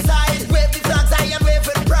by your side. Wave the flags, I am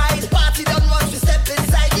waving pride. Party done once we step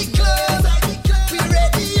inside the club. We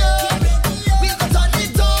ready up. We go turn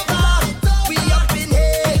it over. We up in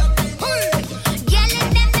here. Girl,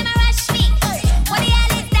 them a rush me. What the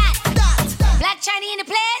hell is that? Black Chinese in the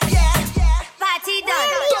place? Party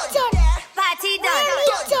done. Party done.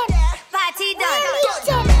 Party done.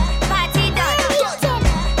 Party done.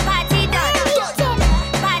 Party done.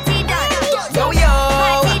 Party done. Yo.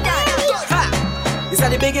 Party done. Ha! This is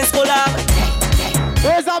the biggest collab.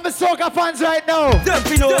 Where's all my soca fans right now? Don't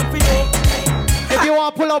you know? If you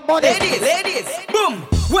want to pull up money. Ladies, boom.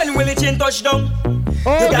 When Willie Chin touch down,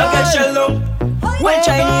 Oh, you gotta get God. shell down. When Oh,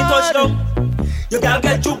 Chinese God. touch down, you gotta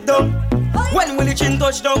get juke down. When Willie Chin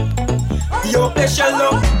touch down, you get shell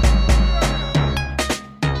down.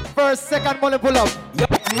 First, second, money pull up. Yo.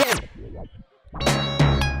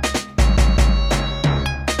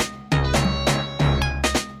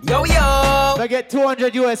 I get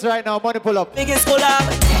 200 US right now, money pull up. Biggest collab.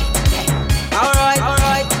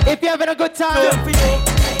 Alright. If you're having a good time, Don't you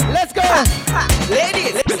know? let's go.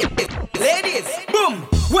 Ladies, boom.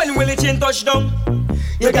 When Willie Chin touch down,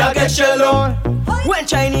 you gotta get shell down. When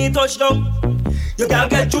Chinese touch down, you gotta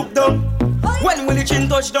get juke down. When Willie Chin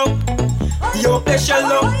touch down, you get shell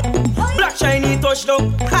down. Black Chinese touch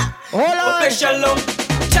down, ha, Hold on. you get shell down.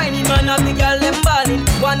 Chinese man have the girl them ballin'.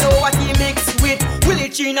 Wanna know what he mix with? Willie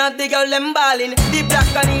Chin have the girl them ballin'. The black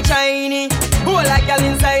and the Chinese, who like girl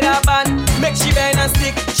inside her band. Make she bend and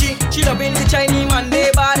stick. She loving the Chinese man,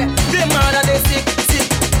 they bad. Them mother they sick.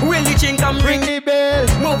 Willie Chin come Ring the bell.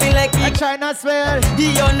 moving like A he China spell.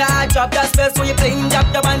 He on the job that spell, so you playing jab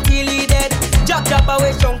until he dead. Jab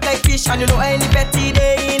away strong like fish, and you know any petty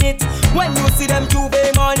day in it. When you see them Juve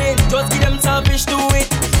morning, just give them some fish to it.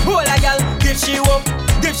 Hold a girl, give she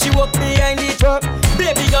walk behind the truck.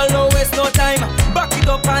 Baby girl, no waste no time. Back it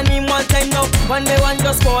up on him one time now. One by one,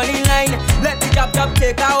 just fall in line. Let the jab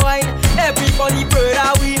take a wine. Everybody pray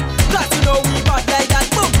that we, got to know we bad like that.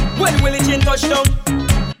 Boom. When Willie Chin touch down,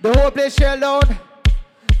 The whole place shell down.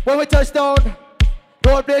 When we touch down, the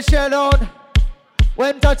whole place shell down.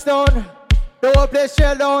 When touchdown, the whole place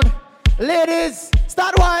shell down. Ladies,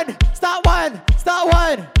 start one.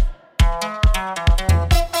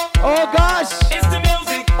 Oh gosh. It's the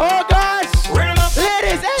music. Oh gosh. Rhythm up.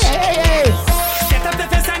 Ladies, hey. Set up the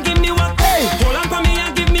fence and give me one. Hey. Hold on for me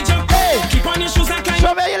and give me jump. Hey. Keep on your shoes and climb.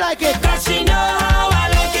 Show me how you like it. Cause she know how I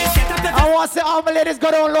like it. Set up the fence. I want to say all my ladies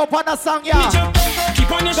go down low on the song, yeah. Jump.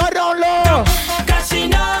 Keep on your Go shoes. down low. Cause she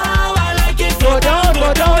know how I like it. Go down.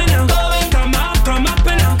 and I'm going. Come up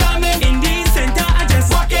and I'm coming. In the center I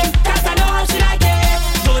just walk in. Cause I know how she like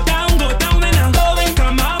it. Go down when I'm going.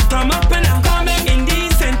 Come up and I'm coming. In the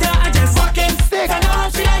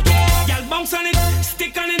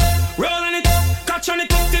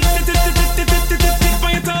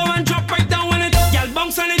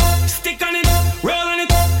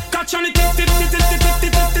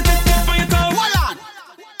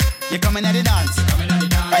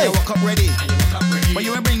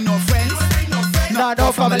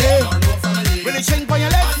family. Really chain on your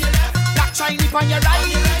left, black Chinese on your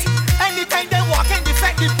right. Anytime they walk in,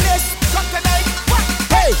 defect the place. Come tonight, what?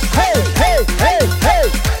 Hey, hey, hey, hey, hey.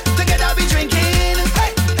 Together we drinking.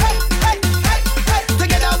 Hey, hey, hey, hey, hey.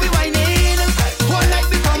 Together we whining. Whole night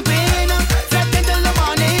we pumping. Flat until the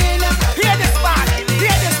morning. Hear this part,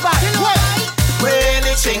 hear this part.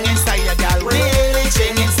 Really ching inside your gal. Really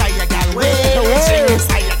ching inside your gal. Really ching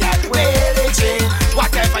inside your gal. Really ching.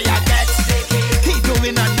 Whatever you get, he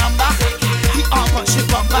doing a number. He on punch your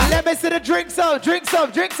bumper. Let me see the drinks up, drinks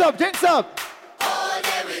up, drinks up, drinks up. All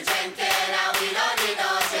day we drinking and we don't need no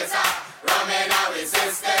chaser. Rum in our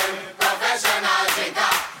system, professional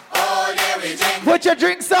drinker. All day we drinking. Put your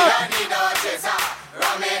drinks up. We don't need no chaser.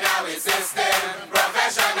 Rum in our system,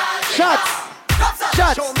 professional drinker. Shots.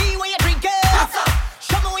 Shots. Show me where you drinking.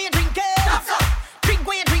 Show me where you drinking. Drink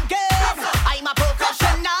where you drinking. I'm a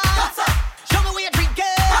professional. Show me where you drinking.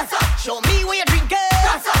 Show me where you drinking.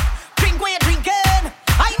 Drink where you drinking.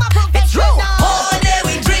 I'm a professional. All day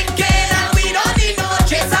we drinking and we don't need no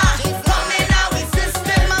chaser. Rum in our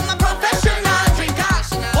system. I'm a professional drinker.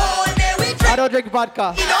 All day we drink. I don't drink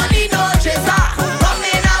vodka. We don't need no chaser. Rum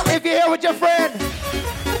in our. If you're here with your friend,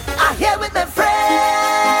 I'm here with my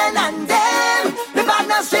friend and them. We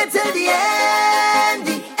partner straight till the end.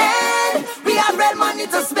 The end. We have real money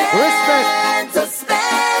to spend. Respect. To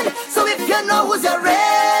spend. So if you know who's your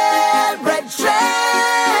real brethren,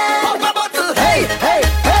 pop a bottle. Hey, hey,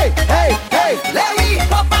 hey, hey, hey. Let me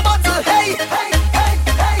pop a bottle. Hey, hey, hey,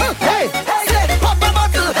 hey, hey, hey. Pop a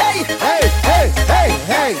bottle. Hey, hey, hey, hey,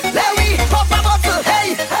 hey. let me pop a bottle.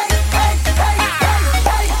 Hey, hey, hey, hey, hey,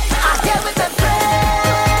 hey. I'm here with my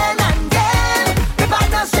friend and them. We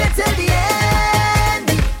partner straight till the end.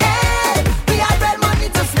 The end. We have real money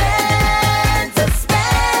to spend. To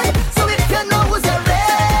spend. So if you know who's your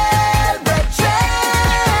real brethren,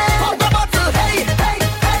 pop a bottle. Hey, hey,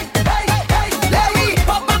 hey, hey, hey. Let me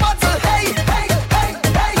pop a bottle. Hey, hey, hey, hey,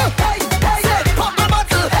 hey, hey. Pop a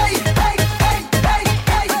bottle. Hey, hey, hey, hey,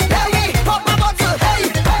 hey. Let me pop a bottle. Hey,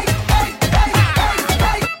 hey, hey, hey, hey,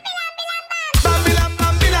 hey. Bambilam,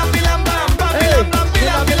 bambilam, bilam, bam, bambilam,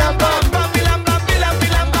 bambilam, bilam, bam, bambilam,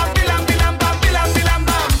 bambilam, bilam, bambilam, bilam, bambilam, bilam,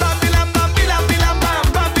 bam, bambilam, bambilam, bilam, bam,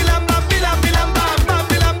 bambilam, bambilam, bilam, bam,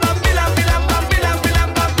 bambilam, bambilam, bilam, bambilam, bilam,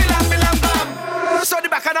 bambilam, bilam, bam. So the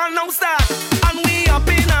back of the now start, and we up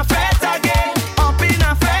in a fete again, up in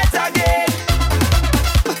a fete again.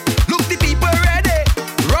 Look, the people ready.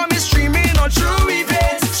 Rum is streaming on true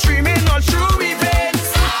events, streaming on true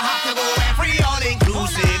events. I have to go every all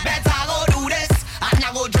inclusive. Better go do this, and I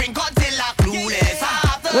go drink until I'm clueless. I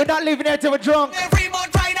have to we're not leaving here till we're drunk. every boat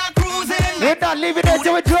rider cruising. We're not leaving here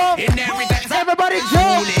till we're drunk. In every dance, Everybody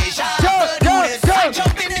jump, foolish. I jump, have to do jump, this. I jump.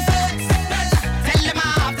 jump in the fence. Tell them I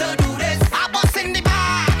have to do this. I bust in the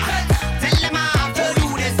bar. Tell them I have to do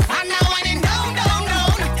this. And now winding down, down,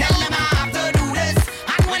 down. Tell them I have to do this.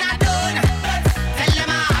 And when I'm done, tell them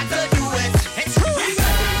I have to do it. It's true.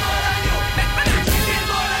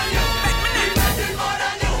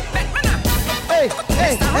 Hey,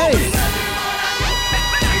 hey, hey.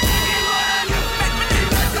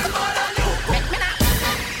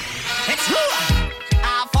 It's true.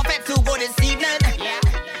 I forfeit to go this evening.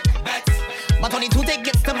 But only 2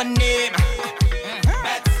 tickets to my name.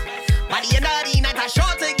 By the end of the night, I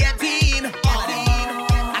sure to get in. And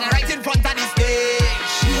I'm right in front of the stage.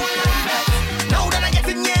 Now that I get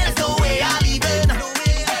in here, there's no way I'll leave it. I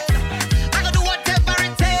gonna do whatever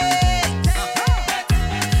it takes.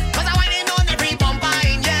 Cause I went in on every bumper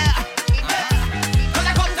in here. Cause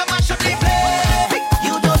I come to mash up the place.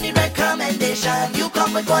 You don't need recommendation. You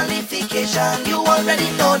come with qualification. You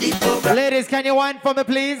already know the program. Ladies, can you whine for me,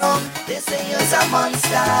 please? They say you're a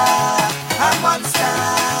monster. A monster.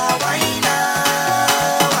 Whiner.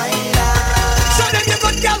 Whiner. Show them your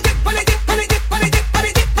good girl. Dip on it, dip on it, dip on it, dip on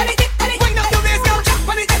it, dip on it, dip on it. Wind up your waist, girl. Dip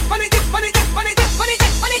on it, dip on it, dip on it, dip on it, dip on it,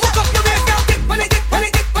 dip on it. Hook up your waist, girl. Dip on it, dip on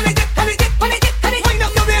it, dip on it, dip on it, dip on it, dip on it. Wind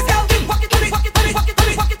up your waist, girl. Walk it on it, walk it on it, walk it on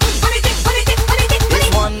it, walk it on it, dip on it, dip on it, dip on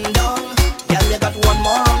it. One down, girl, you got one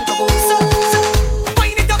more round to go.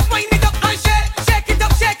 Wind it up, and shake it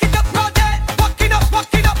up, rotate. Walk it up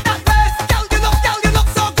that waist. Girl, you look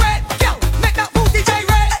so great. Girl, make that booty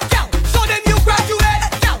gyrate. Girl, show them you graduate.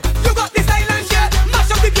 Girl, you got this island shit.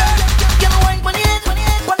 Mash up the place. Girl, wine on it,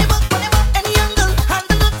 on the butt, any angle,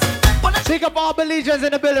 handle it. Pick up all Belizeans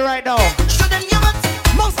in the building right now. Show them your butt.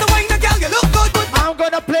 Most the wine, girl, you look good. I'm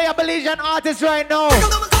gonna play a Belizean artist right now.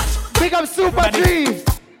 Pick up Super Tree.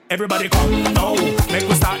 Everybody come now, make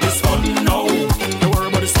we start this fun now. Don't worry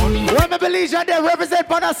about the sun. When me Belizean, they represent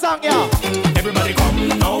for that song, yeah. Everybody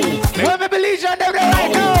come now. When me Belizean, they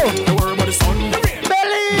right now. Don't worry about the sun.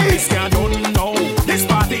 Belize. This can't done now. This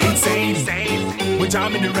party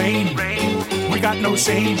jam in the rain. We got no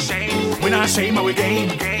shame. We not shame our game.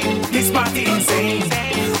 This party insane.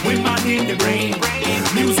 We mad in the brain.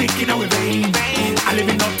 Music in our vein. I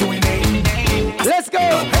living up to a name. Let's go.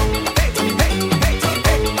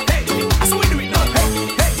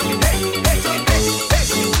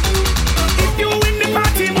 If you in the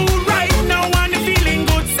party mood right now and you're feeling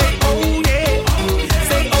good, say oh yeah.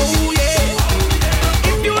 Say oh yeah.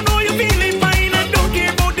 If you know you're feeling fine and don't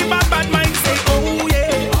care about the bad mind, say oh yeah.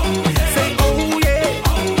 Say oh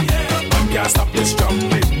yeah. Man can't stop this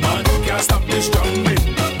drumming, man can't stop this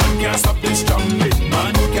drumming. Man can't stop this drumming,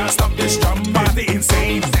 man can't stop this drumming. Party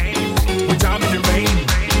insane. We jam in the rain.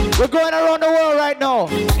 We're going around the world right now.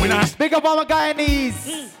 Big up all my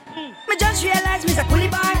Guyanese. Me just realize me's a coolie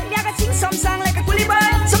boy. Me I can sing some song like a coolie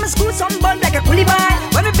boy. Some school, some bun like a coolie boy.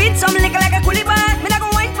 When me beat some liquor like a coolie boy. Me not go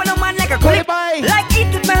wait for no man like a coolie boy. Like eat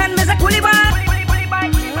with my hand, me's a coolie boy.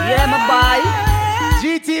 Yeah, my boy.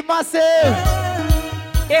 GT Massive.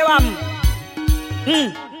 Here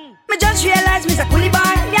Me just realize me's a coolie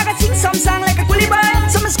boy. Me I can sing some song like a coolie boy.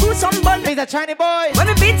 Some school, some bun. Me's a Chinese boy. When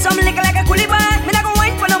me beat some liquor like a coolie boy. Me not go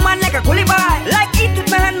wait for no man like a coolie boy. Like eat with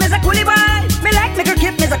my hand, me's a coolie boy. Me like liquor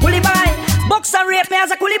keep, me's a coolie boy. Box and rape me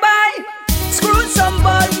as a coolie boy. Screw some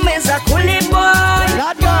ball, me's a coolie boy.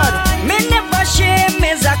 Not God. Me never shame,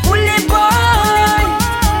 me's a coolie boy.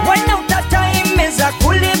 One out of time, me's a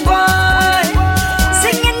coolie boy.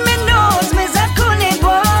 Singing me nose, me's a coolie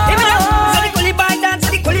boy. Even though the coolie boy dance,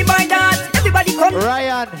 the coolie boy dance. Everybody come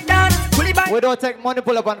Ryan. dance, coolie boy. We don't take money,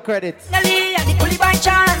 pull up on credit. Nelly and the coolie boy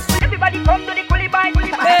chance. Everybody come to the coolie boy.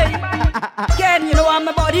 Hey, Ken, you know I'm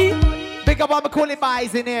my body. Big up all my coolie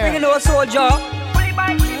boys in here. Bringing no soldier.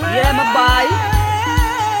 Yeah, my boy.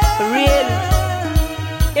 For real.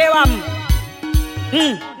 Here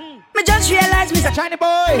Me just realize me's a Chinese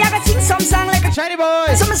boy. Me I can sing some song like a Chinese boy.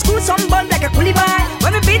 Some school, some bun like a coolie boy.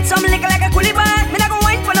 When me beat some liquor like a coolie boy. Me not go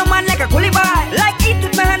wait for no man like a coolie boy. Like eat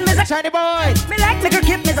with my hand, me's a Chinese boy. Me like liquor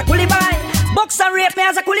keep, me's a coolie boy. Box and rape me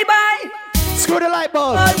as a coolie boy. Screw the light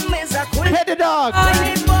bulb. Me's a coolie Pet the dog.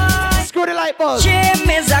 Screw the light bulb. Jim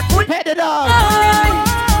is a coolie Pet the dog.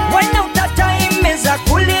 One out of time is a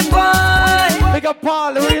coolie boy. Big up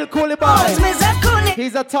Paul, the real coolie boy. Me's a coolie.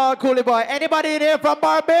 He's a tall coolie boy. Anybody in here from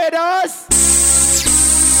Barbados?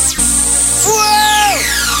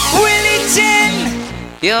 Whoa! Willie Chin,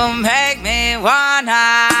 you make me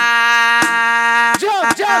wanna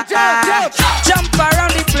jump, jump, jump, jump, jump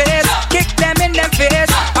around the place, kick them in the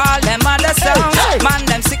face. All them other songs, man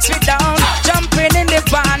them 6 feet down, jumping in the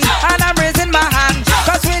van, and I'm raising my hand.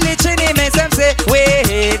 Cause Willie Chin, he makes them say,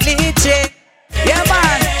 Willie Chin. Yeah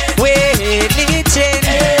man, Willie Chin.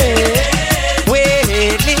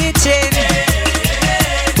 Willie Chin.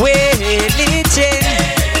 Willie Chin.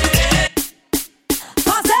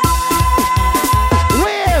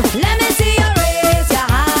 Let me see you raise your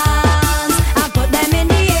hands and put them in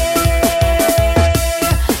the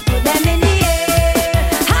air. Put them in the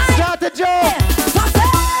air. Start the jump.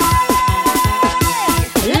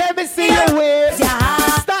 Let me see you wave.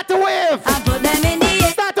 Start the wave. And put them in the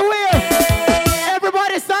air. Start the wave.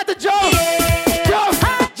 Everybody start the jump. Jump,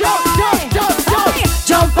 jump, jump, jump, jump.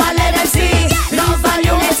 Jump and let them see love and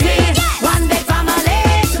unity. One big family.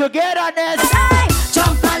 Togetherness.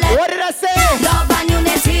 Jump and let What did I say? love and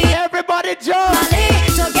unity. Everybody jump.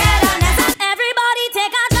 Togetherness. Everybody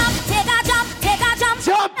take a jump, take a jump, take a jump.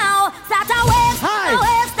 Jump. Now start a wave, Hi. a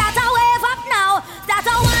wave, start a wave up now. Start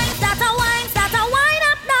a wine, start a wine, start a wine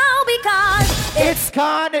up now because It's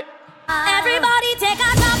con. everybody take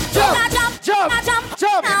a jump, Jump, take a jump, jump, take a jump.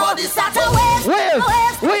 jump. Now start a wave, Wave, a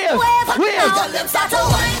wave, wave, a wave up wave. now. Start a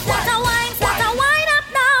wine, start a wine, start a wine up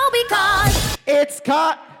now because It's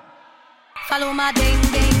con. follow my ding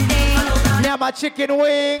ding ding. Yeah, my chicken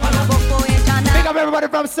wing. Boko echana, Big up everybody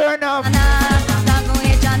from Suriname. dago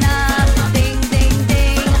echana, ding ding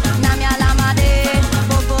ding. Namya lamade,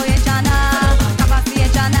 boko echana, kapasi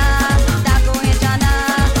echana, dago echana,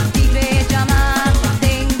 tigre echama,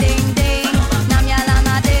 ding ding ding. Namya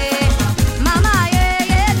lamade, mama ye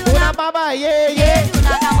ye duna, Una mama, yeah, yeah.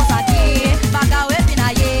 duna kamusaki, bagawe pina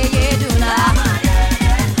ye ye duna.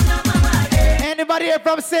 Anybody here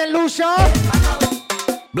from St. Lucia?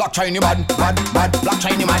 Black Chinese mad, mad, mad. Black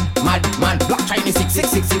Chinese mad, mad, mad. Black Chinese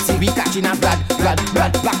 66666. We catching a blood, blood,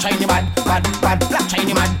 blood. Black Chinese mad, mad, mad. Black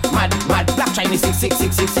Chinese mad, mad, mad. Black Chinese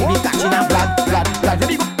 66666. We catching a blood, blood, blood. Let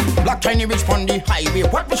me go. Black Chinese rich on the highway.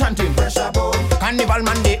 What we chanting? Carnival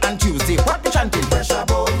Monday and Tuesday. What we chanting?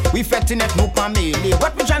 We fetting at Nupa Mele.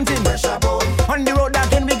 What we chanting? On the road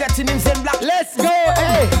again we getting in same black. Let's go,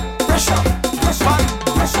 hey. Pressure, pressure,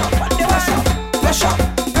 pressure, pressure, pressure,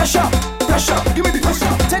 pressure, pressure. Give me the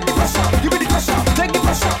pressure. Take the pressure. Give me the pressure. Take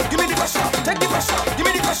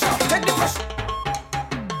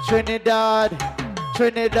Trinidad,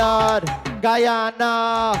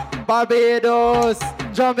 Guyana, Barbados,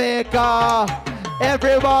 Jamaica,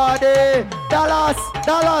 everybody, Dallas,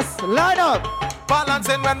 line up.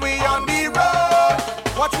 Balancing when we on the road.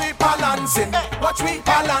 Watch me balancing, watch me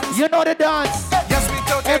balancing. You know the dance. Yes, we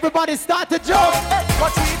do. Everybody start to jump.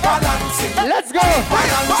 Watch me balancing. Let's go.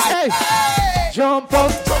 Hey. Jump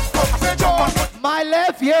up. My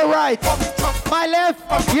left, your right. My left,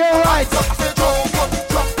 your right.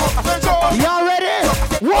 Y'all ready?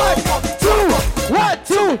 1,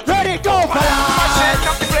 2, ready, go.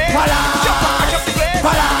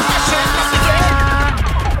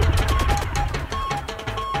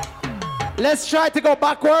 Let's try to go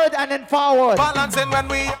backward and then forward. Balancing when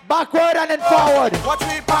we backward and then forward. Watch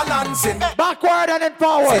me balancing. Backward and then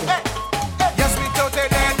forward. Yes, we totally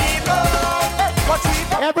need love. Watch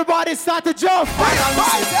me. Everybody start to jump.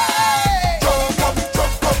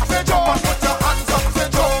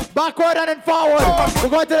 Backward and then forward. We're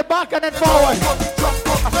going to the back and then forward.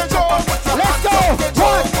 Let's go.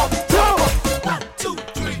 1, 2,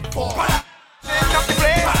 3, 4.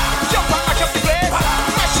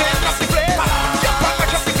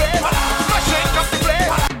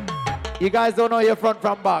 You guys don't know your front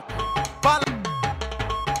from back.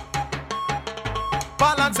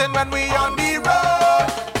 Balancing when we on the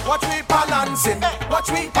road. Watch me balancing.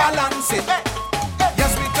 Watch me balancing.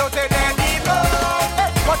 Yes, we totally need love.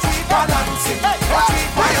 Watch me balancing. Watch me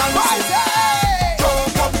balancing.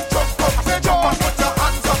 Jump up, jump up, jump up, put your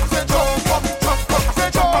hands up. Jump up, jump up,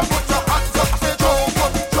 jump up, put your hands up. Jump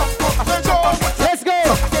up, jump up, jump up. Let's go.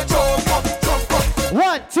 Jump up, jump up.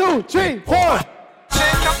 1, 2, 3, 4.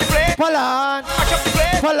 Palan.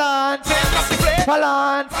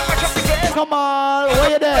 Come on, where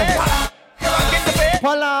you there?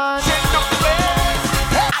 Palan.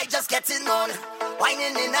 I just getting on,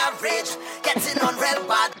 whining in average, getting on real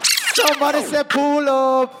bad. Somebody say pull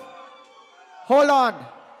up. Hold on.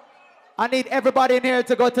 I need everybody in here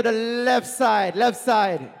to go to the left side.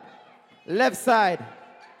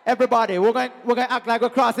 Everybody, we're going to act like we're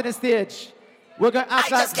crossing the stage. We're going to act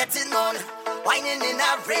like... I just getting on, whining in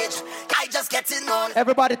average. I just getting on.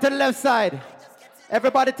 Everybody to the left side.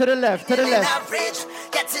 Everybody to the left, Average,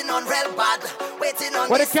 getting on real bad, waiting on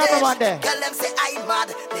the cameraman there? Tell them say I'm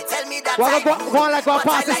mad. They tell me that I'm going like go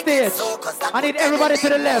past the stage. I need everybody to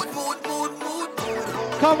the left.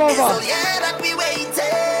 Come over.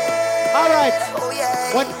 All right.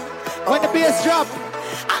 When the bass drop,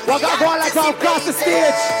 we're going like go across the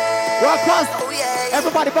stage. We're across.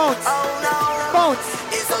 Everybody bounce. Bounce.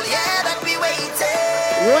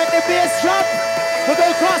 When the bass drop, we're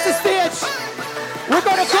going across the stage. We're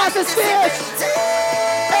gonna cross the stage.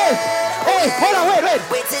 Hey, hold on, wait.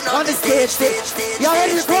 On the stage. Y'all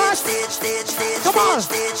ready to cross? Come on.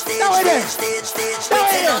 Now we're there. Let's cross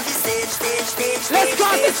the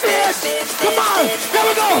stage. Come on. There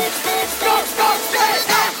we go.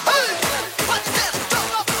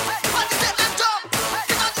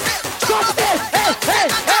 Go.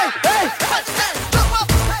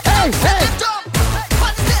 Hey.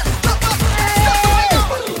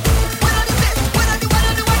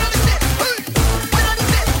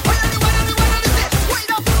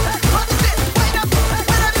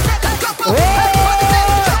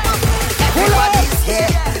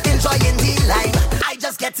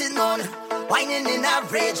 Getting on, whining in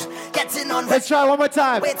average, getting on. Let's try one more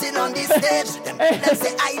time. Waiting on this stage, them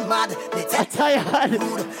say I'm mad. They tell tired.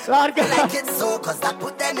 Lord God. Like it so, cause that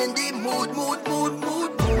put them in the mood.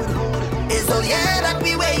 It's all yeah that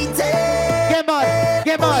we waiting.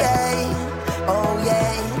 Get on. Oh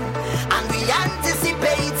yeah, and we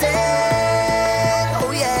anticipating.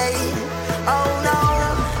 Oh yeah, oh no,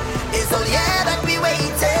 it's all yeah that we waiting.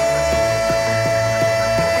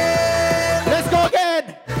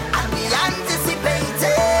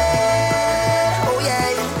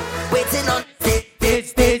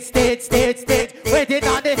 Stage. Waiting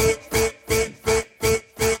on it.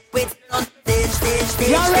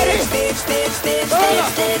 Y'all ready?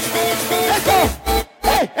 Let's go.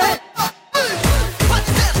 Hey.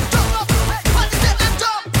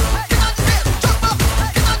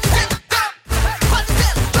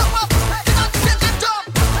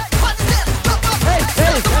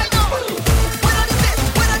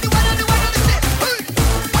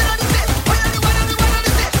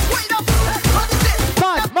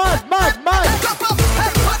 Mud.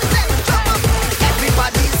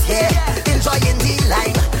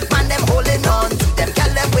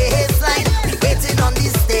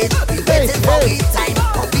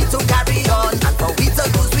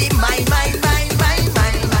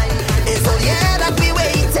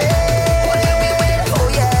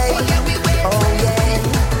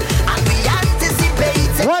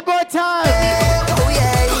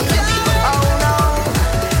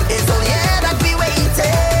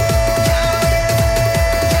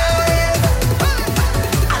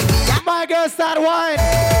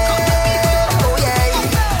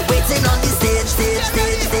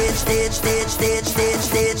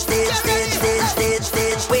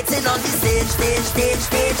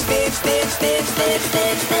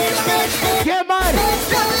 Yeah, man.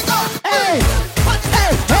 Hey.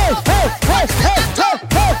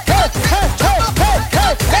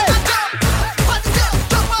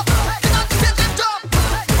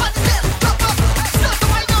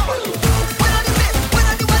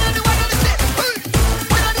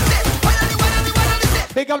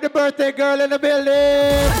 Pick up the birthday girl in the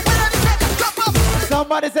building.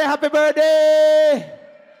 Somebody say happy birthday.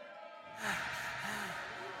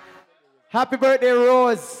 Happy birthday,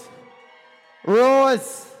 Rose.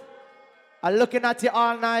 Rose, I'm looking at you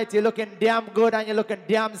all night. You're looking damn good and you're looking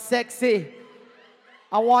damn sexy.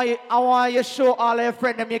 I want you to show all your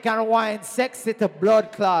friends them you can wine sexy to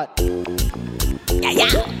blood clot.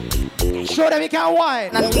 Yeah. Show them you can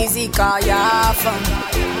wine. Not easy, cause you're fun.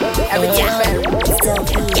 Everything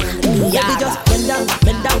Maybe just bend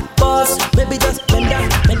down, boss. Maybe just bend down.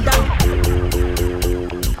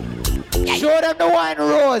 Show them the wine,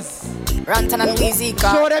 Rose. Rantan and easy,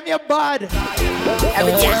 cause show them your bud.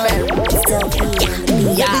 Everything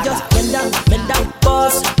Maybe just bend down,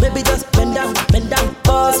 boss. Maybe just bend down,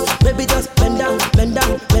 boss. Maybe just bend down,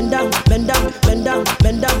 pause. Maybe just bend down,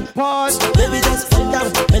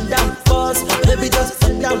 boss. Maybe just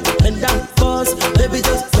bend down, boss. Maybe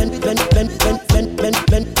just bend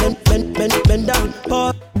down,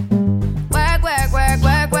 pause.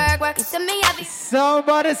 Work. You see me happy.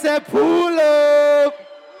 Somebody say pull up.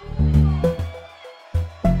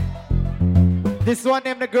 This one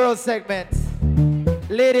named the girls segment.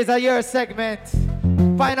 Ladies are your segment.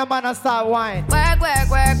 Find a man and start wine. Work.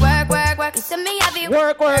 You see me happy.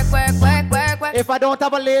 Work. If I don't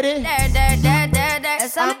have a lady,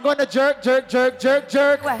 I'm gonna jerk.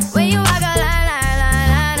 When you walk a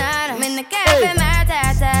line, I'm in the cafe,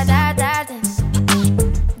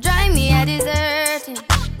 drive me a dessert.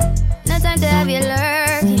 No time to have you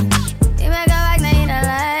lurking. You make a back, now you don't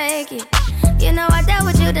like it. You know I dealt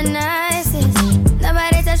with you the nicest.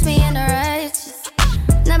 Nobody touched me in the righteous.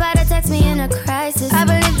 Nobody text me in a crisis. I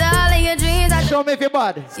believed all of your dreams. Show me if you're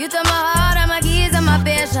bad. You took my heart, all my keys, and my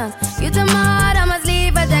patience. You took my heart, I must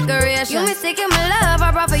leave a decoration. You mistaken my love,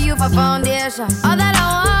 I brought for you for foundation. All that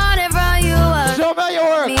I wanted from you was show me your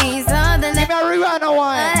work. Me something that give me a rewind of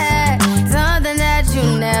wine. Something that you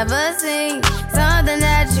never seen. Something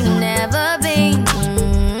that you never been.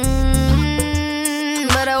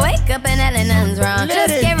 But I wake up and nothing's wrong.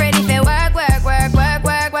 Just get ready for work.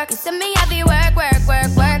 You see me happy, work.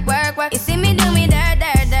 You see me do me dirt.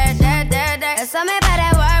 So me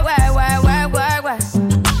better work.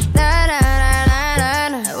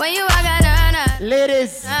 When you walk out,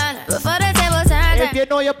 ladies, before the table turn. If you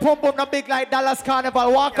know your pum pum not big like Dallas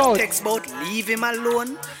Carnival, walk out. Text about leave him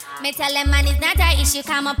alone. Me tell them man it's not a issue,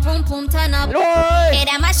 come a pum pum turn up. Lord. Hey,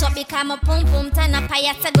 them a shop become a pum pum turn up.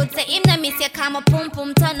 I say good say him, no miss you come a pum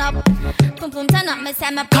pum turn up. Pum pum turn up, me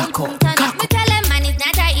say me pum pum turn up. Me tell them man it's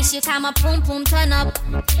not a issue, come a pum pum turn up.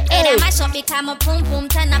 Hey, them a shop become a pum pum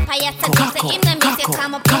turn up. I say good say him, no miss you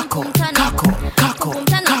come a pum pum turn up. Pum pum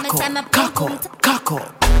turn up, me say me pum pum turn up.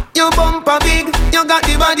 You bumper big, you got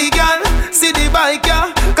the body, girl. See the bike,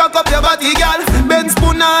 yeah. Cock up your body, girl. Ben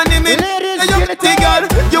spoon on him in. You the girl.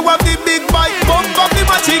 You have the big bike, bump up the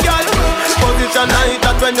matchy, girl. Position like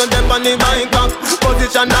that when you're dead on the bike back.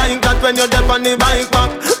 Position like that when you're dead on the bike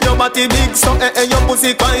back. Your body big, so your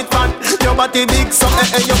pussy quite fat. Your body big, so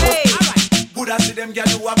your pussy. Buddha see them, girl,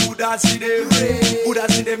 you a Buddha see them. Buddha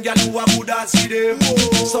see them, girl, you a Buddha see them.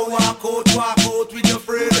 So walk out with your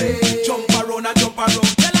friend. Jump around.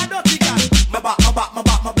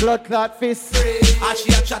 My blood clot fist. And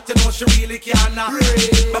she a chat, you know she really can't knock.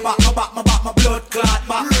 My blood clot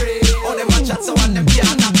back. All them a chat, so and them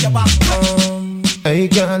can't knock your back. Hey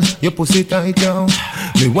girl, your pussy tight down.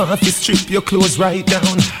 Me want to strip your clothes right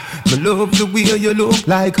down. Me love the way you look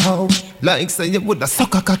like how. Like say you woulda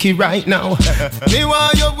suck a cocky right now. Me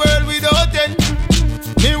want your world without end.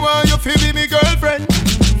 Me want you to be me girlfriend.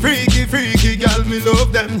 Freaky girl, me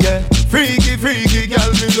love them, yeah. Freaky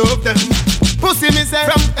girl, me love them. Pussy me say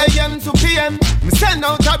from AM to PM. Me send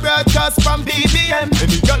out a broadcast from BBM.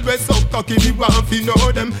 Any girl we so cocky, me want to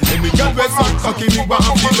know them. Any girl we so cocky, me want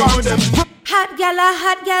to know them. Hot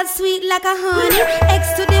gal, sweet like a honey.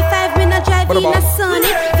 X to the 5, me no drive in a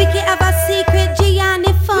sunny. Vicky have a secret,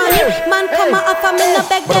 Gianni funny. Man come a offer, me no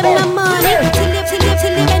beg them no money. Till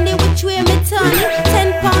live any which way me turn it.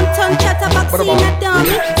 10 pound ton chatterbox in a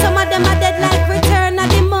dummy. Some of them are dead like return of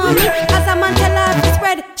the mummy. As a man tell her to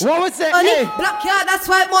spread. What was it? Honey, black card, that's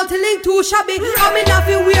why multi-link too shabby. I'm in a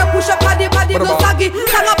few weird push up body no saggy.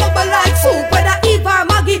 Sang a bubble like soup, whether Eve or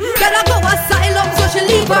Maggie. Gotta go asylum so she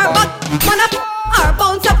leave her back. Man up, Her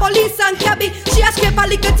bounce a police and cabby. She a scrape a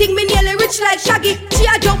little thing, me nearly rich like Shaggy. She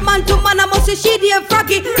a jump man to man, I must say she damn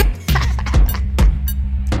froggy.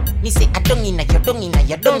 Me say I dung inna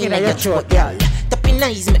your throat, girl. Tapping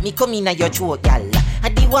eyes make me come inna your throat, girl. I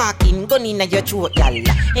di walking gun inna your throat, girl.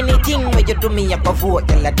 Anything where you do me, I go vote,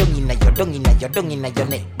 girl. I dung inna your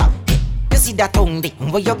neck. You see that tongue dick,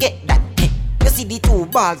 where you get that? You see the two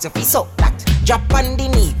balls, if you suck that. Drop on the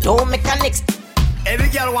knee, don't make a next. Every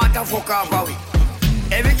girl want to fuck off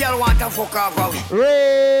with. Every girl want to fuck off with.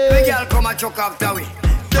 Every girl come and choke after we.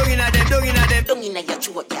 Dung inna your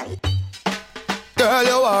throat, girl. Girl,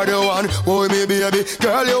 you are the one. Oh, me baby.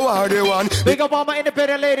 Girl, you are the one. Big up all my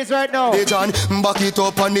independent ladies right now. Back it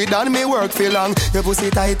up on it and me work for long. Your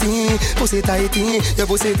pussy tighty, your pussy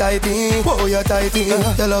tighty. Oh, you're tighty. You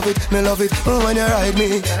love it, me love it. Oh, when you ride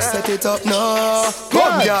me, set it up now.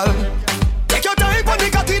 Come, girl. Take your time on the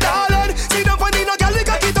cocky, darling. Sit down on the no girl, the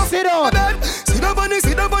cocky to sit down. Sit down on the,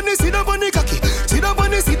 sit down on the, sit down on the cocky. Sit down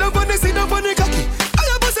on the, sit down on the, sit down on the cocky. I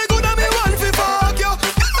your pussy good and me want to fuck you.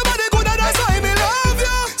 Your body good and that's why me love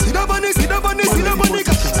you. Sit down on the, sit down on the, sit down on the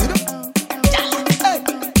cocky.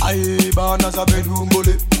 I born as a bedroom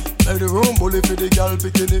bully for the girl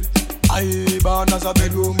bikini. I born as a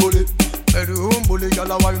bedroom bully,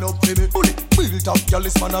 girl a wine up for me. Bully, built up girl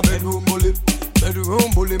is man a bedroom bully.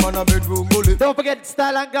 Bedroom bully, man a bedroom bully. Don't forget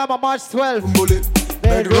Style and Gamma March 12. Bully,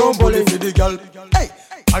 bedroom bully for the girl. Hey,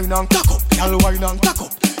 wine and cock up, girl wine and cock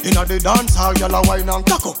up. Inna the dance hall, girl a wine and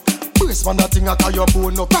cock up. Brace man that thing a tie your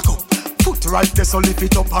bone no crack up. Foot right there so lift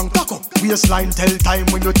it up and cock up. Waistline tell time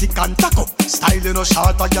when you tick and tack up. Style you no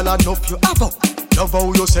short a girl enough you have up. Love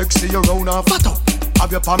how you sexy, you round and fat up.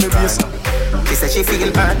 Have your palm waist. She say she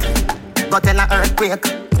feel hurt, but tell her earthquake.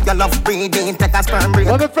 Your love breathing, take a sperm break.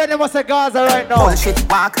 Well, my friend, what's a Gaza right now? Bullshit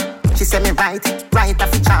walk. She say me right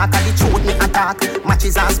off the chalk. And the truth me attack.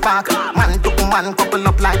 Matches and spark. Man to man couple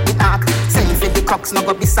up like the ark. Same for the crooks, no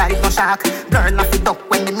go beside no shark. Girl off it up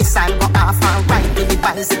when the missile go off. And right to the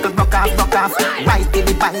bicycle, rock off. Right to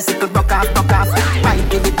the bicycle, rock off. Right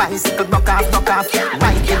to the bicycle, rock off.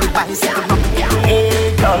 Right to the bicycle, rock off.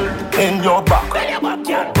 Hey girl, in your back.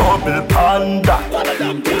 Double panda.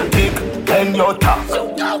 Big in your top.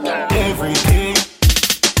 Everything.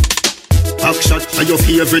 Back shot to your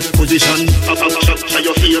favorite position. Back shot to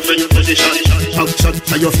your favorite position. Back shot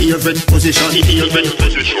to your favorite position.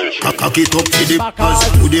 Cock it up to the backers.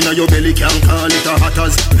 Good inna your belly can't call it a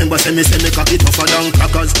hatters. Remember say me cock it tougher than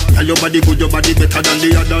crackers. Tell your body good, your body better than the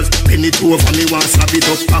others. Penny two over me want slap it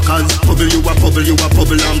up packers. Bubble you a bubble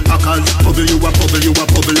and packers. Bubble you a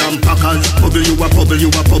bubble and packers. Bubble you a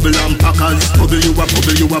bubble and packers. Bubble you a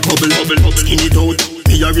bubble. Skin it out,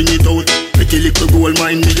 me a ring it out. Pretty little gold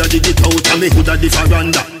mine, me a dig it out. And me hood a the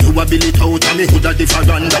veranda. You a build it out, and me hood a the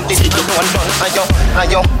veranda.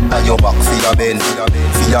 Ayo back for your bend, ayo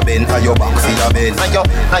back for your bend, ayo back for your bend,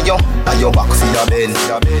 ayo back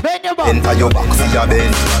for your bend,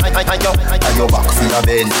 ayo back for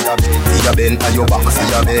your bend, ayo back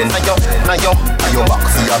for your bend, ayo back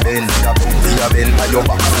for your bend, ayo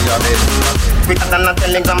back for your bend. Quicker than a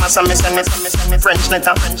telegram, so me send me French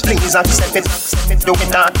letter. Please accept it, do it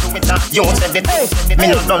not. You said it, me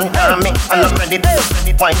no done me, I'm not credit.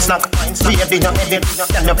 White snack, ready your edit.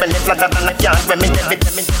 Can you belly flatter than a yard when me did it?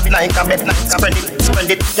 Like a bed, spread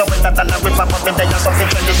it. You better than a river, but me there you something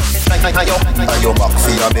credit. Ayo back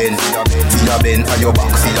for your bend, ayo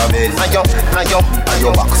back for your bend, ayo back for your bend,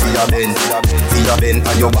 ayo back for your bend,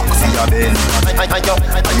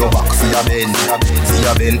 ayo back for your bend,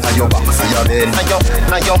 ayo back for your bend,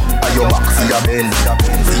 ayo back for your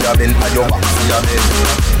bend, ayo back for your bend.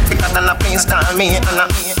 Because then a please call me and a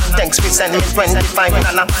text me send me 25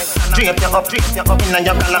 and a drape you up in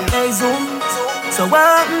your collar. Hey Zoom, so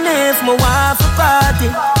what if my wife a party?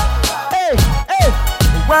 Hey,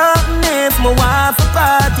 what if my wife a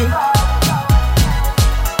party?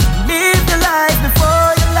 Live your life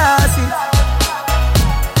before you lost it.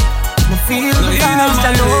 Me feel the vibes,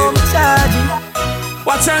 I know me charge it.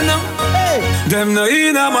 Watch out now, them no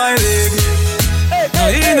inna my leg, no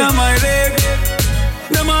inna my leg.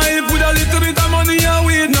 Them a help with a little bit of money and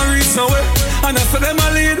weed, no reach nowhere. And I say them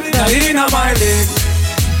a lead, no inna my leg,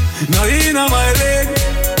 no inna my leg.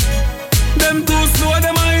 Them too slow,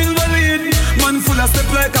 them a invalid. Man full of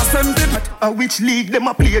step like a centipede. Which league them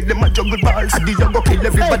a play, them a juggle balls. And you go kill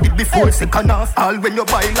everybody before second half. All when you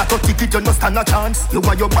buy like a ticket, you no stand a chance. You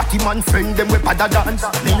and your batty man friend, them we pada dance.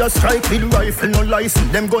 Me a strike with rifle, no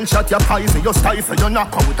license. Them gunshot your poison, you stifle, you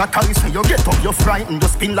knock out a Tyson. You get up, you frightened, you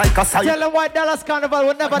spin like a side. Tell them White Dallas Carnival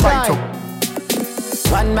will never die.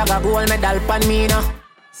 One bag of gold medal pan me now.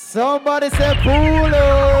 Somebody say pull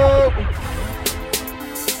up.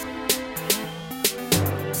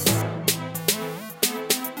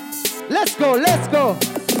 go, let's go.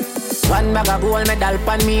 One bag of gold medal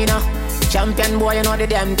pan me now. Champion boy, you know the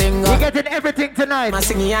damn thing. We're getting everything tonight. I'm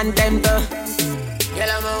singing anthem to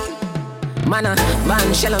Yellow Moon. Man,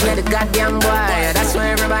 shell up the goddamn boy. That's why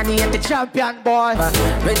everybody at the champion boy.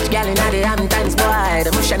 Rich gal in the Hamptons boy.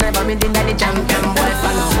 The mush never been in the champion boy.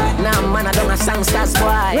 Now man, I don't have songsters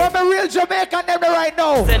boy. We're the real Jamaican them right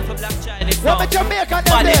now. Send for Black Chinese. We're the Jamaican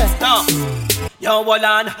them there. Yo, hold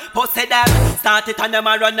on, pussy them. Start it and them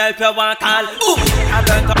a run help you want call.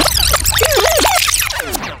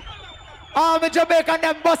 I'm a Jamaican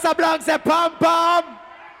them bust a blank say pam pam.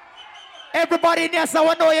 Everybody in here, so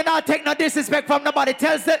I know you're not taking no disrespect from nobody.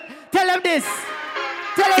 Tell them this.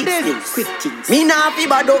 Tell them this. Me nah fi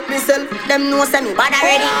bad up myself. Them know say me bad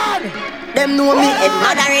already. Them know me head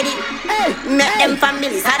mad already. Make them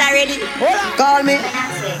families had already. Call me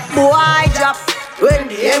boy drop when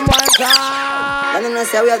the M1 come. Them know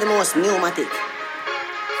say we are the most pneumatic.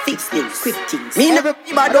 Fix things, quick things. Me never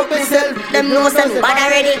fi bad up myself. Them know say me bad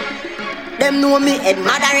already. Them know me head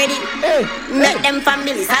mad already. Make them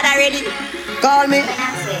families had already. Call me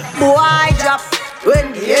boy drop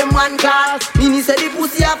when the M1 class. Me say the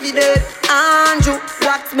pussy happy dead. Andrew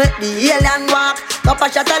Blacks make the alien walk. Papa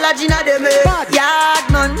shot a lodge inna them head. Yard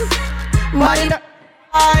man, body in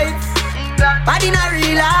life, body in a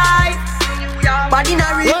real life, body in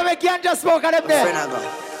a real. Well, we can't just smoke at them there.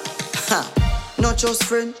 Not just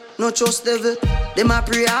friend, not just devil. Them a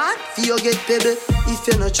pray hard for you get pebble. If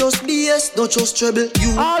you not just BS, not just trouble.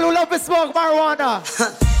 You all who love to smoke marijuana.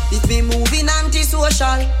 If me moving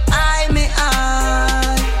anti-social, I may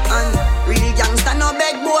I. And real gangsta no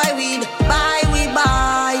beg boy weed. Buy we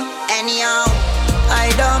buy. Anyhow, I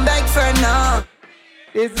don't beg for no.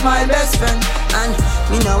 It's my best friend. And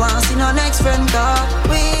me no want see no next friend. Cause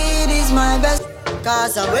weed is my best.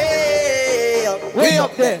 Cause I'm way up. Way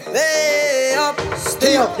up there. Way up.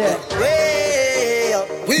 Stay up there. Way up.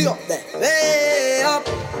 We up there. Way up.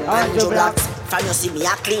 Andrew Blacks. From you see me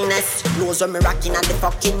a cleanest. Clothes when me rocking and the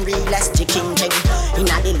fucking realest. Chicken king. In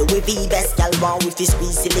a the Louis V best. Y'all want with this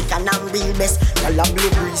squeeze silicon and real best. Y'all a blue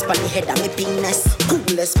breeze pan the head of me penis.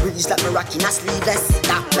 Coolest breeze like me rocking a sleeveless.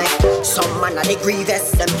 That me. Some man a the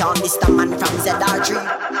grievous. Them can't miss the man from ZR3.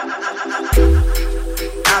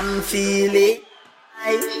 I'm feeling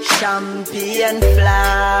champion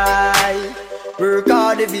fly. Work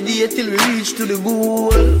hard every day till we reach to the goal.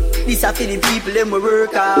 This are for the people them we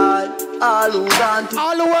work hard. All who want to.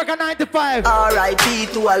 All who work at 9 to 5. R.I.P.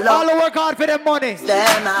 to a lot. All who work hard for their money.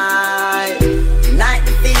 Them I night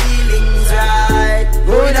the feelings right.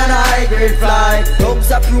 Going on a high grade flight.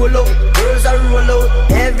 Dogs are roll out, girls are roll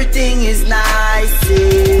out. Everything is nice.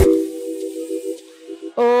 Yeah.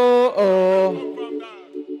 Oh.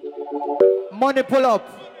 Money pull up.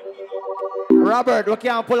 Robert, we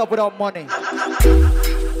can't pull up without money.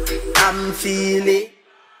 I'm feeling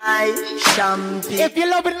champion. If you're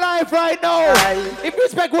loving life right now, if you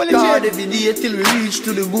respect Willie God every day till we reach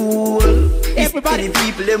to the goal. Everybody the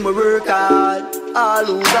people them we work hard. All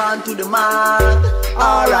who gone to the mark.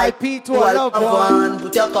 R.I.P. to a loved one.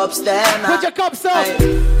 Put your cups down. Put your cups up.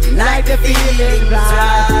 Like the feelings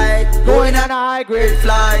right. Going on a high grade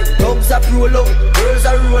flight. Dogs are roll out, girls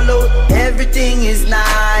are roll out. Everything is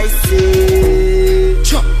nice.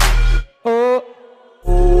 Yeah. Oh.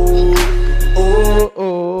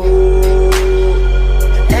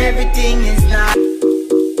 Everything is nice.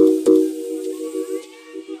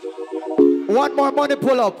 One more money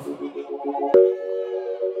pull up.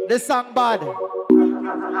 This song bad.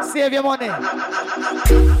 Save your money.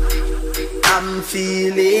 I'm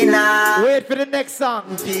feeling high. Wait for the next song.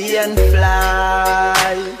 And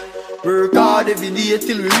fly. Work hard every day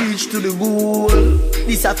till we reach to the goal.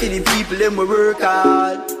 This are for the people them we work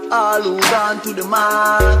hard. All who gone to the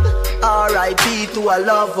mark. R.I.P. to a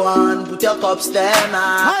loved one. Put your cups down.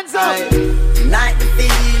 Hands up. Night the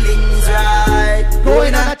feelings right.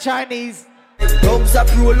 Going on a Chinese. Dogs are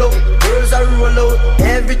roll out, girls are roll out.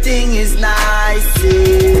 Everything is nice.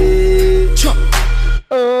 Yeah.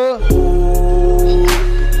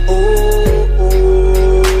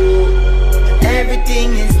 Everything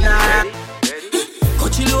is nice.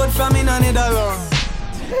 Cut your load from in another round.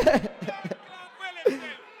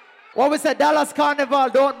 What we said, Dallas Carnival,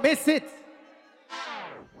 don't miss it.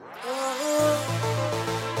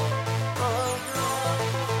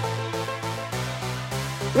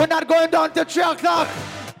 We're not going down till 3 o'clock.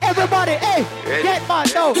 Everybody, hey, get man,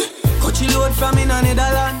 no. Cut your load from in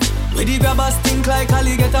another land. Where the grabbers think like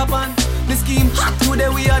Ali get up on. The scheme hot today,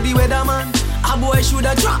 we are the weatherman. A boy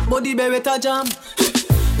shoulda drop, but the beretta jam.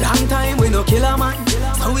 Long time we no kill a man.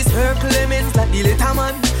 So it's her Clemens like the later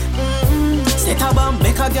man. Set a bomb,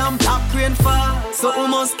 make a damn black rain fall. So who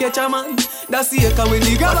must catch a man? That's the echo when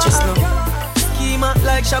the grabber. Schema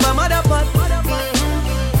like Shabba Motherpot.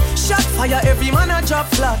 Shot fire, every man a drop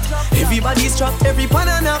flat. Everybody's trapped, every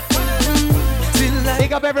banana.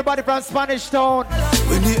 Big up everybody from Spanish Town.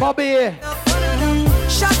 Bobby.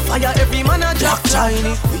 Shot fire, every man a drop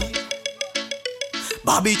Chinese.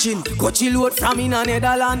 Bobby Chin, go chill out from in a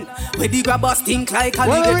Netherland. Where the grabbers stink like a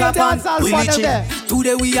nigga pan. Willie Chin,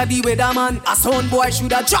 today we are the weatherman. A son boy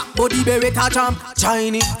shoulda drop, but the beretta jump.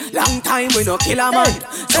 Chinese, long time we no kill a man.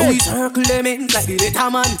 So we circle them in like the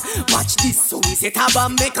letterman. Watch this, so we set a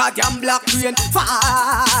bomb, make a damn black rain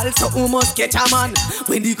fall. So who must catch a man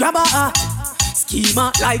when the grabber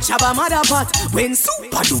schema like Shabba Motherpot. When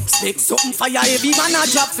Super Dukes make something fire, every man a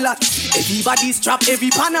drop flat. Everybody's trapped, every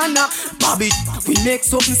banana. Bobby, we make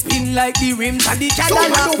something spin like the rims and the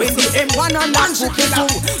Cadillac. When the M1 and that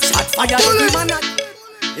shot fire, every man a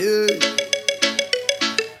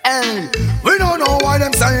Hey, we don't know why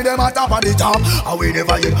them say them at top of the top. And we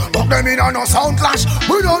never hear but them in a no sound clash.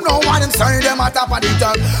 We don't know why them say them at top of the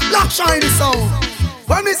top. Black shiny sound.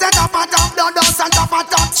 When we say top of top, down dance and top of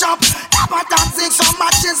top chop. Top of top six, some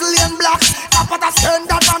matches lane black. Top of top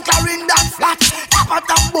standard and Clarendon flat. Top of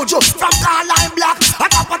top Bojo from Carline Black. A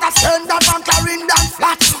top of top standard and Clarendon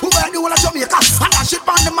flat. Who were the whole of Jamaica and that shit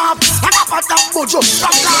on the map. A top of top Bojo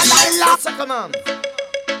from Carline Black. Second man.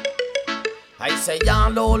 I say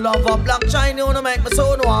y'all low love a black China, wanna make me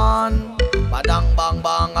so one. Badang bang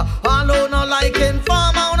bang. All who no like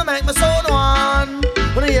inform, I wanna make me so one.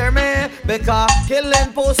 Wanna hear me? Because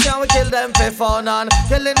killing pussy and we kill them for fun and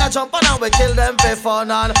killing a jump and we kill them for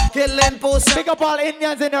fun and killing pussy. Pick up all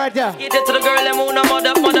Indians in right there. Get it to the girl and move no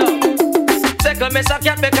mother. Second miss a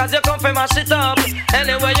cat because you come from my shit up.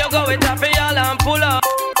 Anywhere you go with happy y'all and pull up.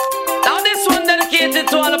 Now this one dedicated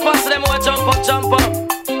to all the past them who jump up.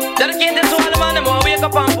 Dedicated to all the man them who wake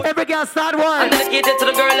up and every girl start one. And dedicated to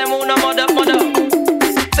the girl and move no mother.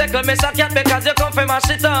 Second miss a cat because you come from my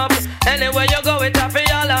shit up. Anywhere you go with happy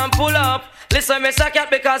y'all and pull up. Listen, miss a cat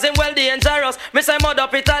because him well dangerous. Miss I mud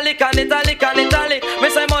up italic and italic and italic.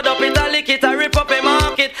 Miss I mud up italic, it a rip up a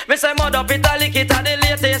market. Miss I mud up italic, it a the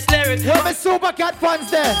latest lyric. Where my super cat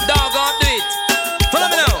fans there? Dog on do it. Follow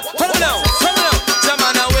me now, follow me now, follow me now. Some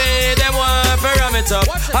man away, them want to ram it up.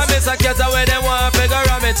 I miss a cat away, them want to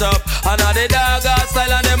ram it up. And all the dog got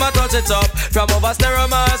style and them a touch it up. From over stereo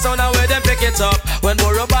man sound away, them pick it up. When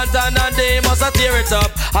Borough Bantan and they must a tear it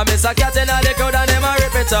up. I miss a cat in all the crowd and them a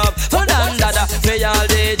rip it up. For Dan Dada, for y'all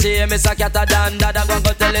DJ, miss a cat a Dan Dada. Go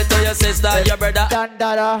tell it to your sister, your brother. Dan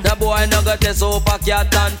Dada. The boy no got the super cat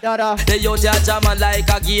Dan Dada. The youth ya jaman like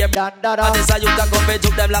a game. Dan Dada. And this a youth a come fi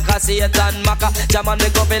juke them like a Satan Maka. Jaman me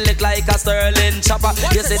come fi lick like a Sterling chopper.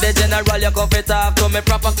 You see the general, you come fi talk to me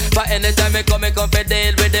proper. But anytime me come fi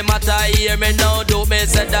deal with the matter. Hear me now, do me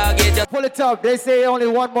say dog it just pull it up. They say only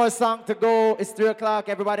one more song to go. It's 3 o'clock.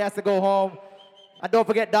 Everybody has to go home. And don't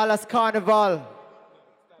forget Dallas Carnival,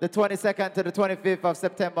 the 22nd to the 25th of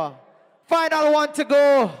September. Final one to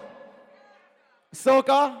go.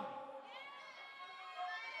 Soca.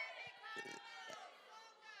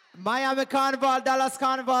 Miami Carnival, Dallas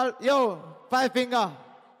Carnival. Yo, 5 finger.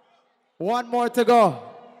 One more to go.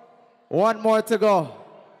 One more to go.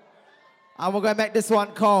 And we're going to make this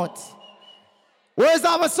one count. Where's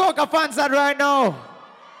our soca fans at right now?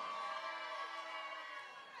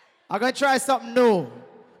 I'm going to try something new.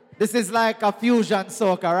 This is like a fusion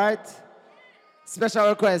soca, right? Special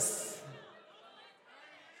request.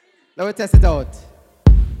 Let me test it out.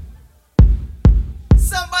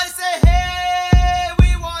 Somebody say, hey,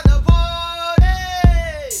 we want to party.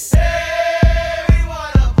 Hey, we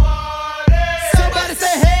want to party. Somebody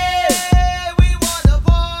say, hey, we want to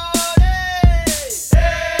party.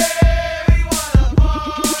 Hey, we want to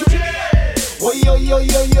party. Oh yo yo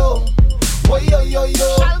yo yo. Oh yo yo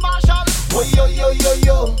yo. Oh yo yo yo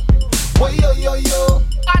yo. Oh yo yo yo.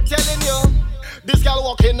 I'm telling you. This girl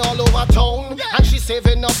walking all over town, and she's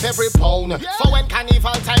saving up every pound for when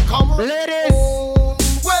carnival time come. Ladies,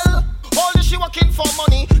 well, all she working for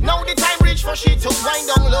money. Now the time reach for she to wind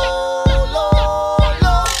down low, low,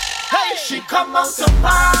 low. Hey, she come out to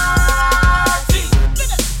party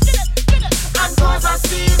and cause a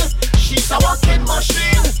scene. She's a walking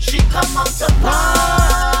machine. She come out to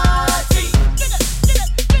party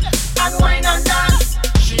and wine and dance.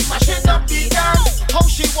 She mashing up the dance. How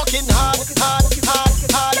she working hard, hard, hard,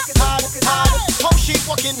 hard, hard, hard. How she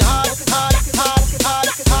working hard, hard, hard, hard,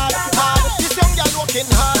 hard, hard. This young girl working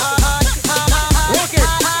hard, hard, hard, hard. Work it.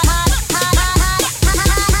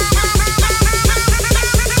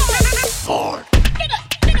 Hard.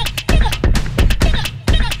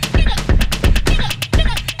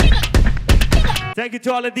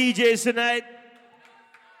 to all the DJs tonight.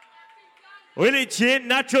 Willie Chin,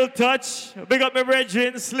 Natural Touch. Big up my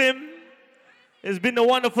brethren, Slim. It's been a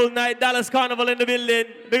wonderful night. Dallas Carnival in the building.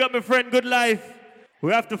 Big up my friend, Good Life.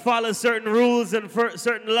 We have to follow certain rules and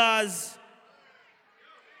certain laws.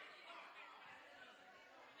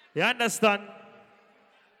 You understand?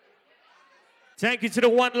 Thank you to the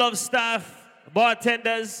One Love staff,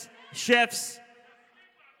 bartenders, chefs,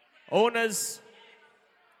 owners.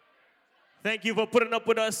 Thank you for putting up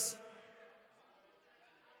with us.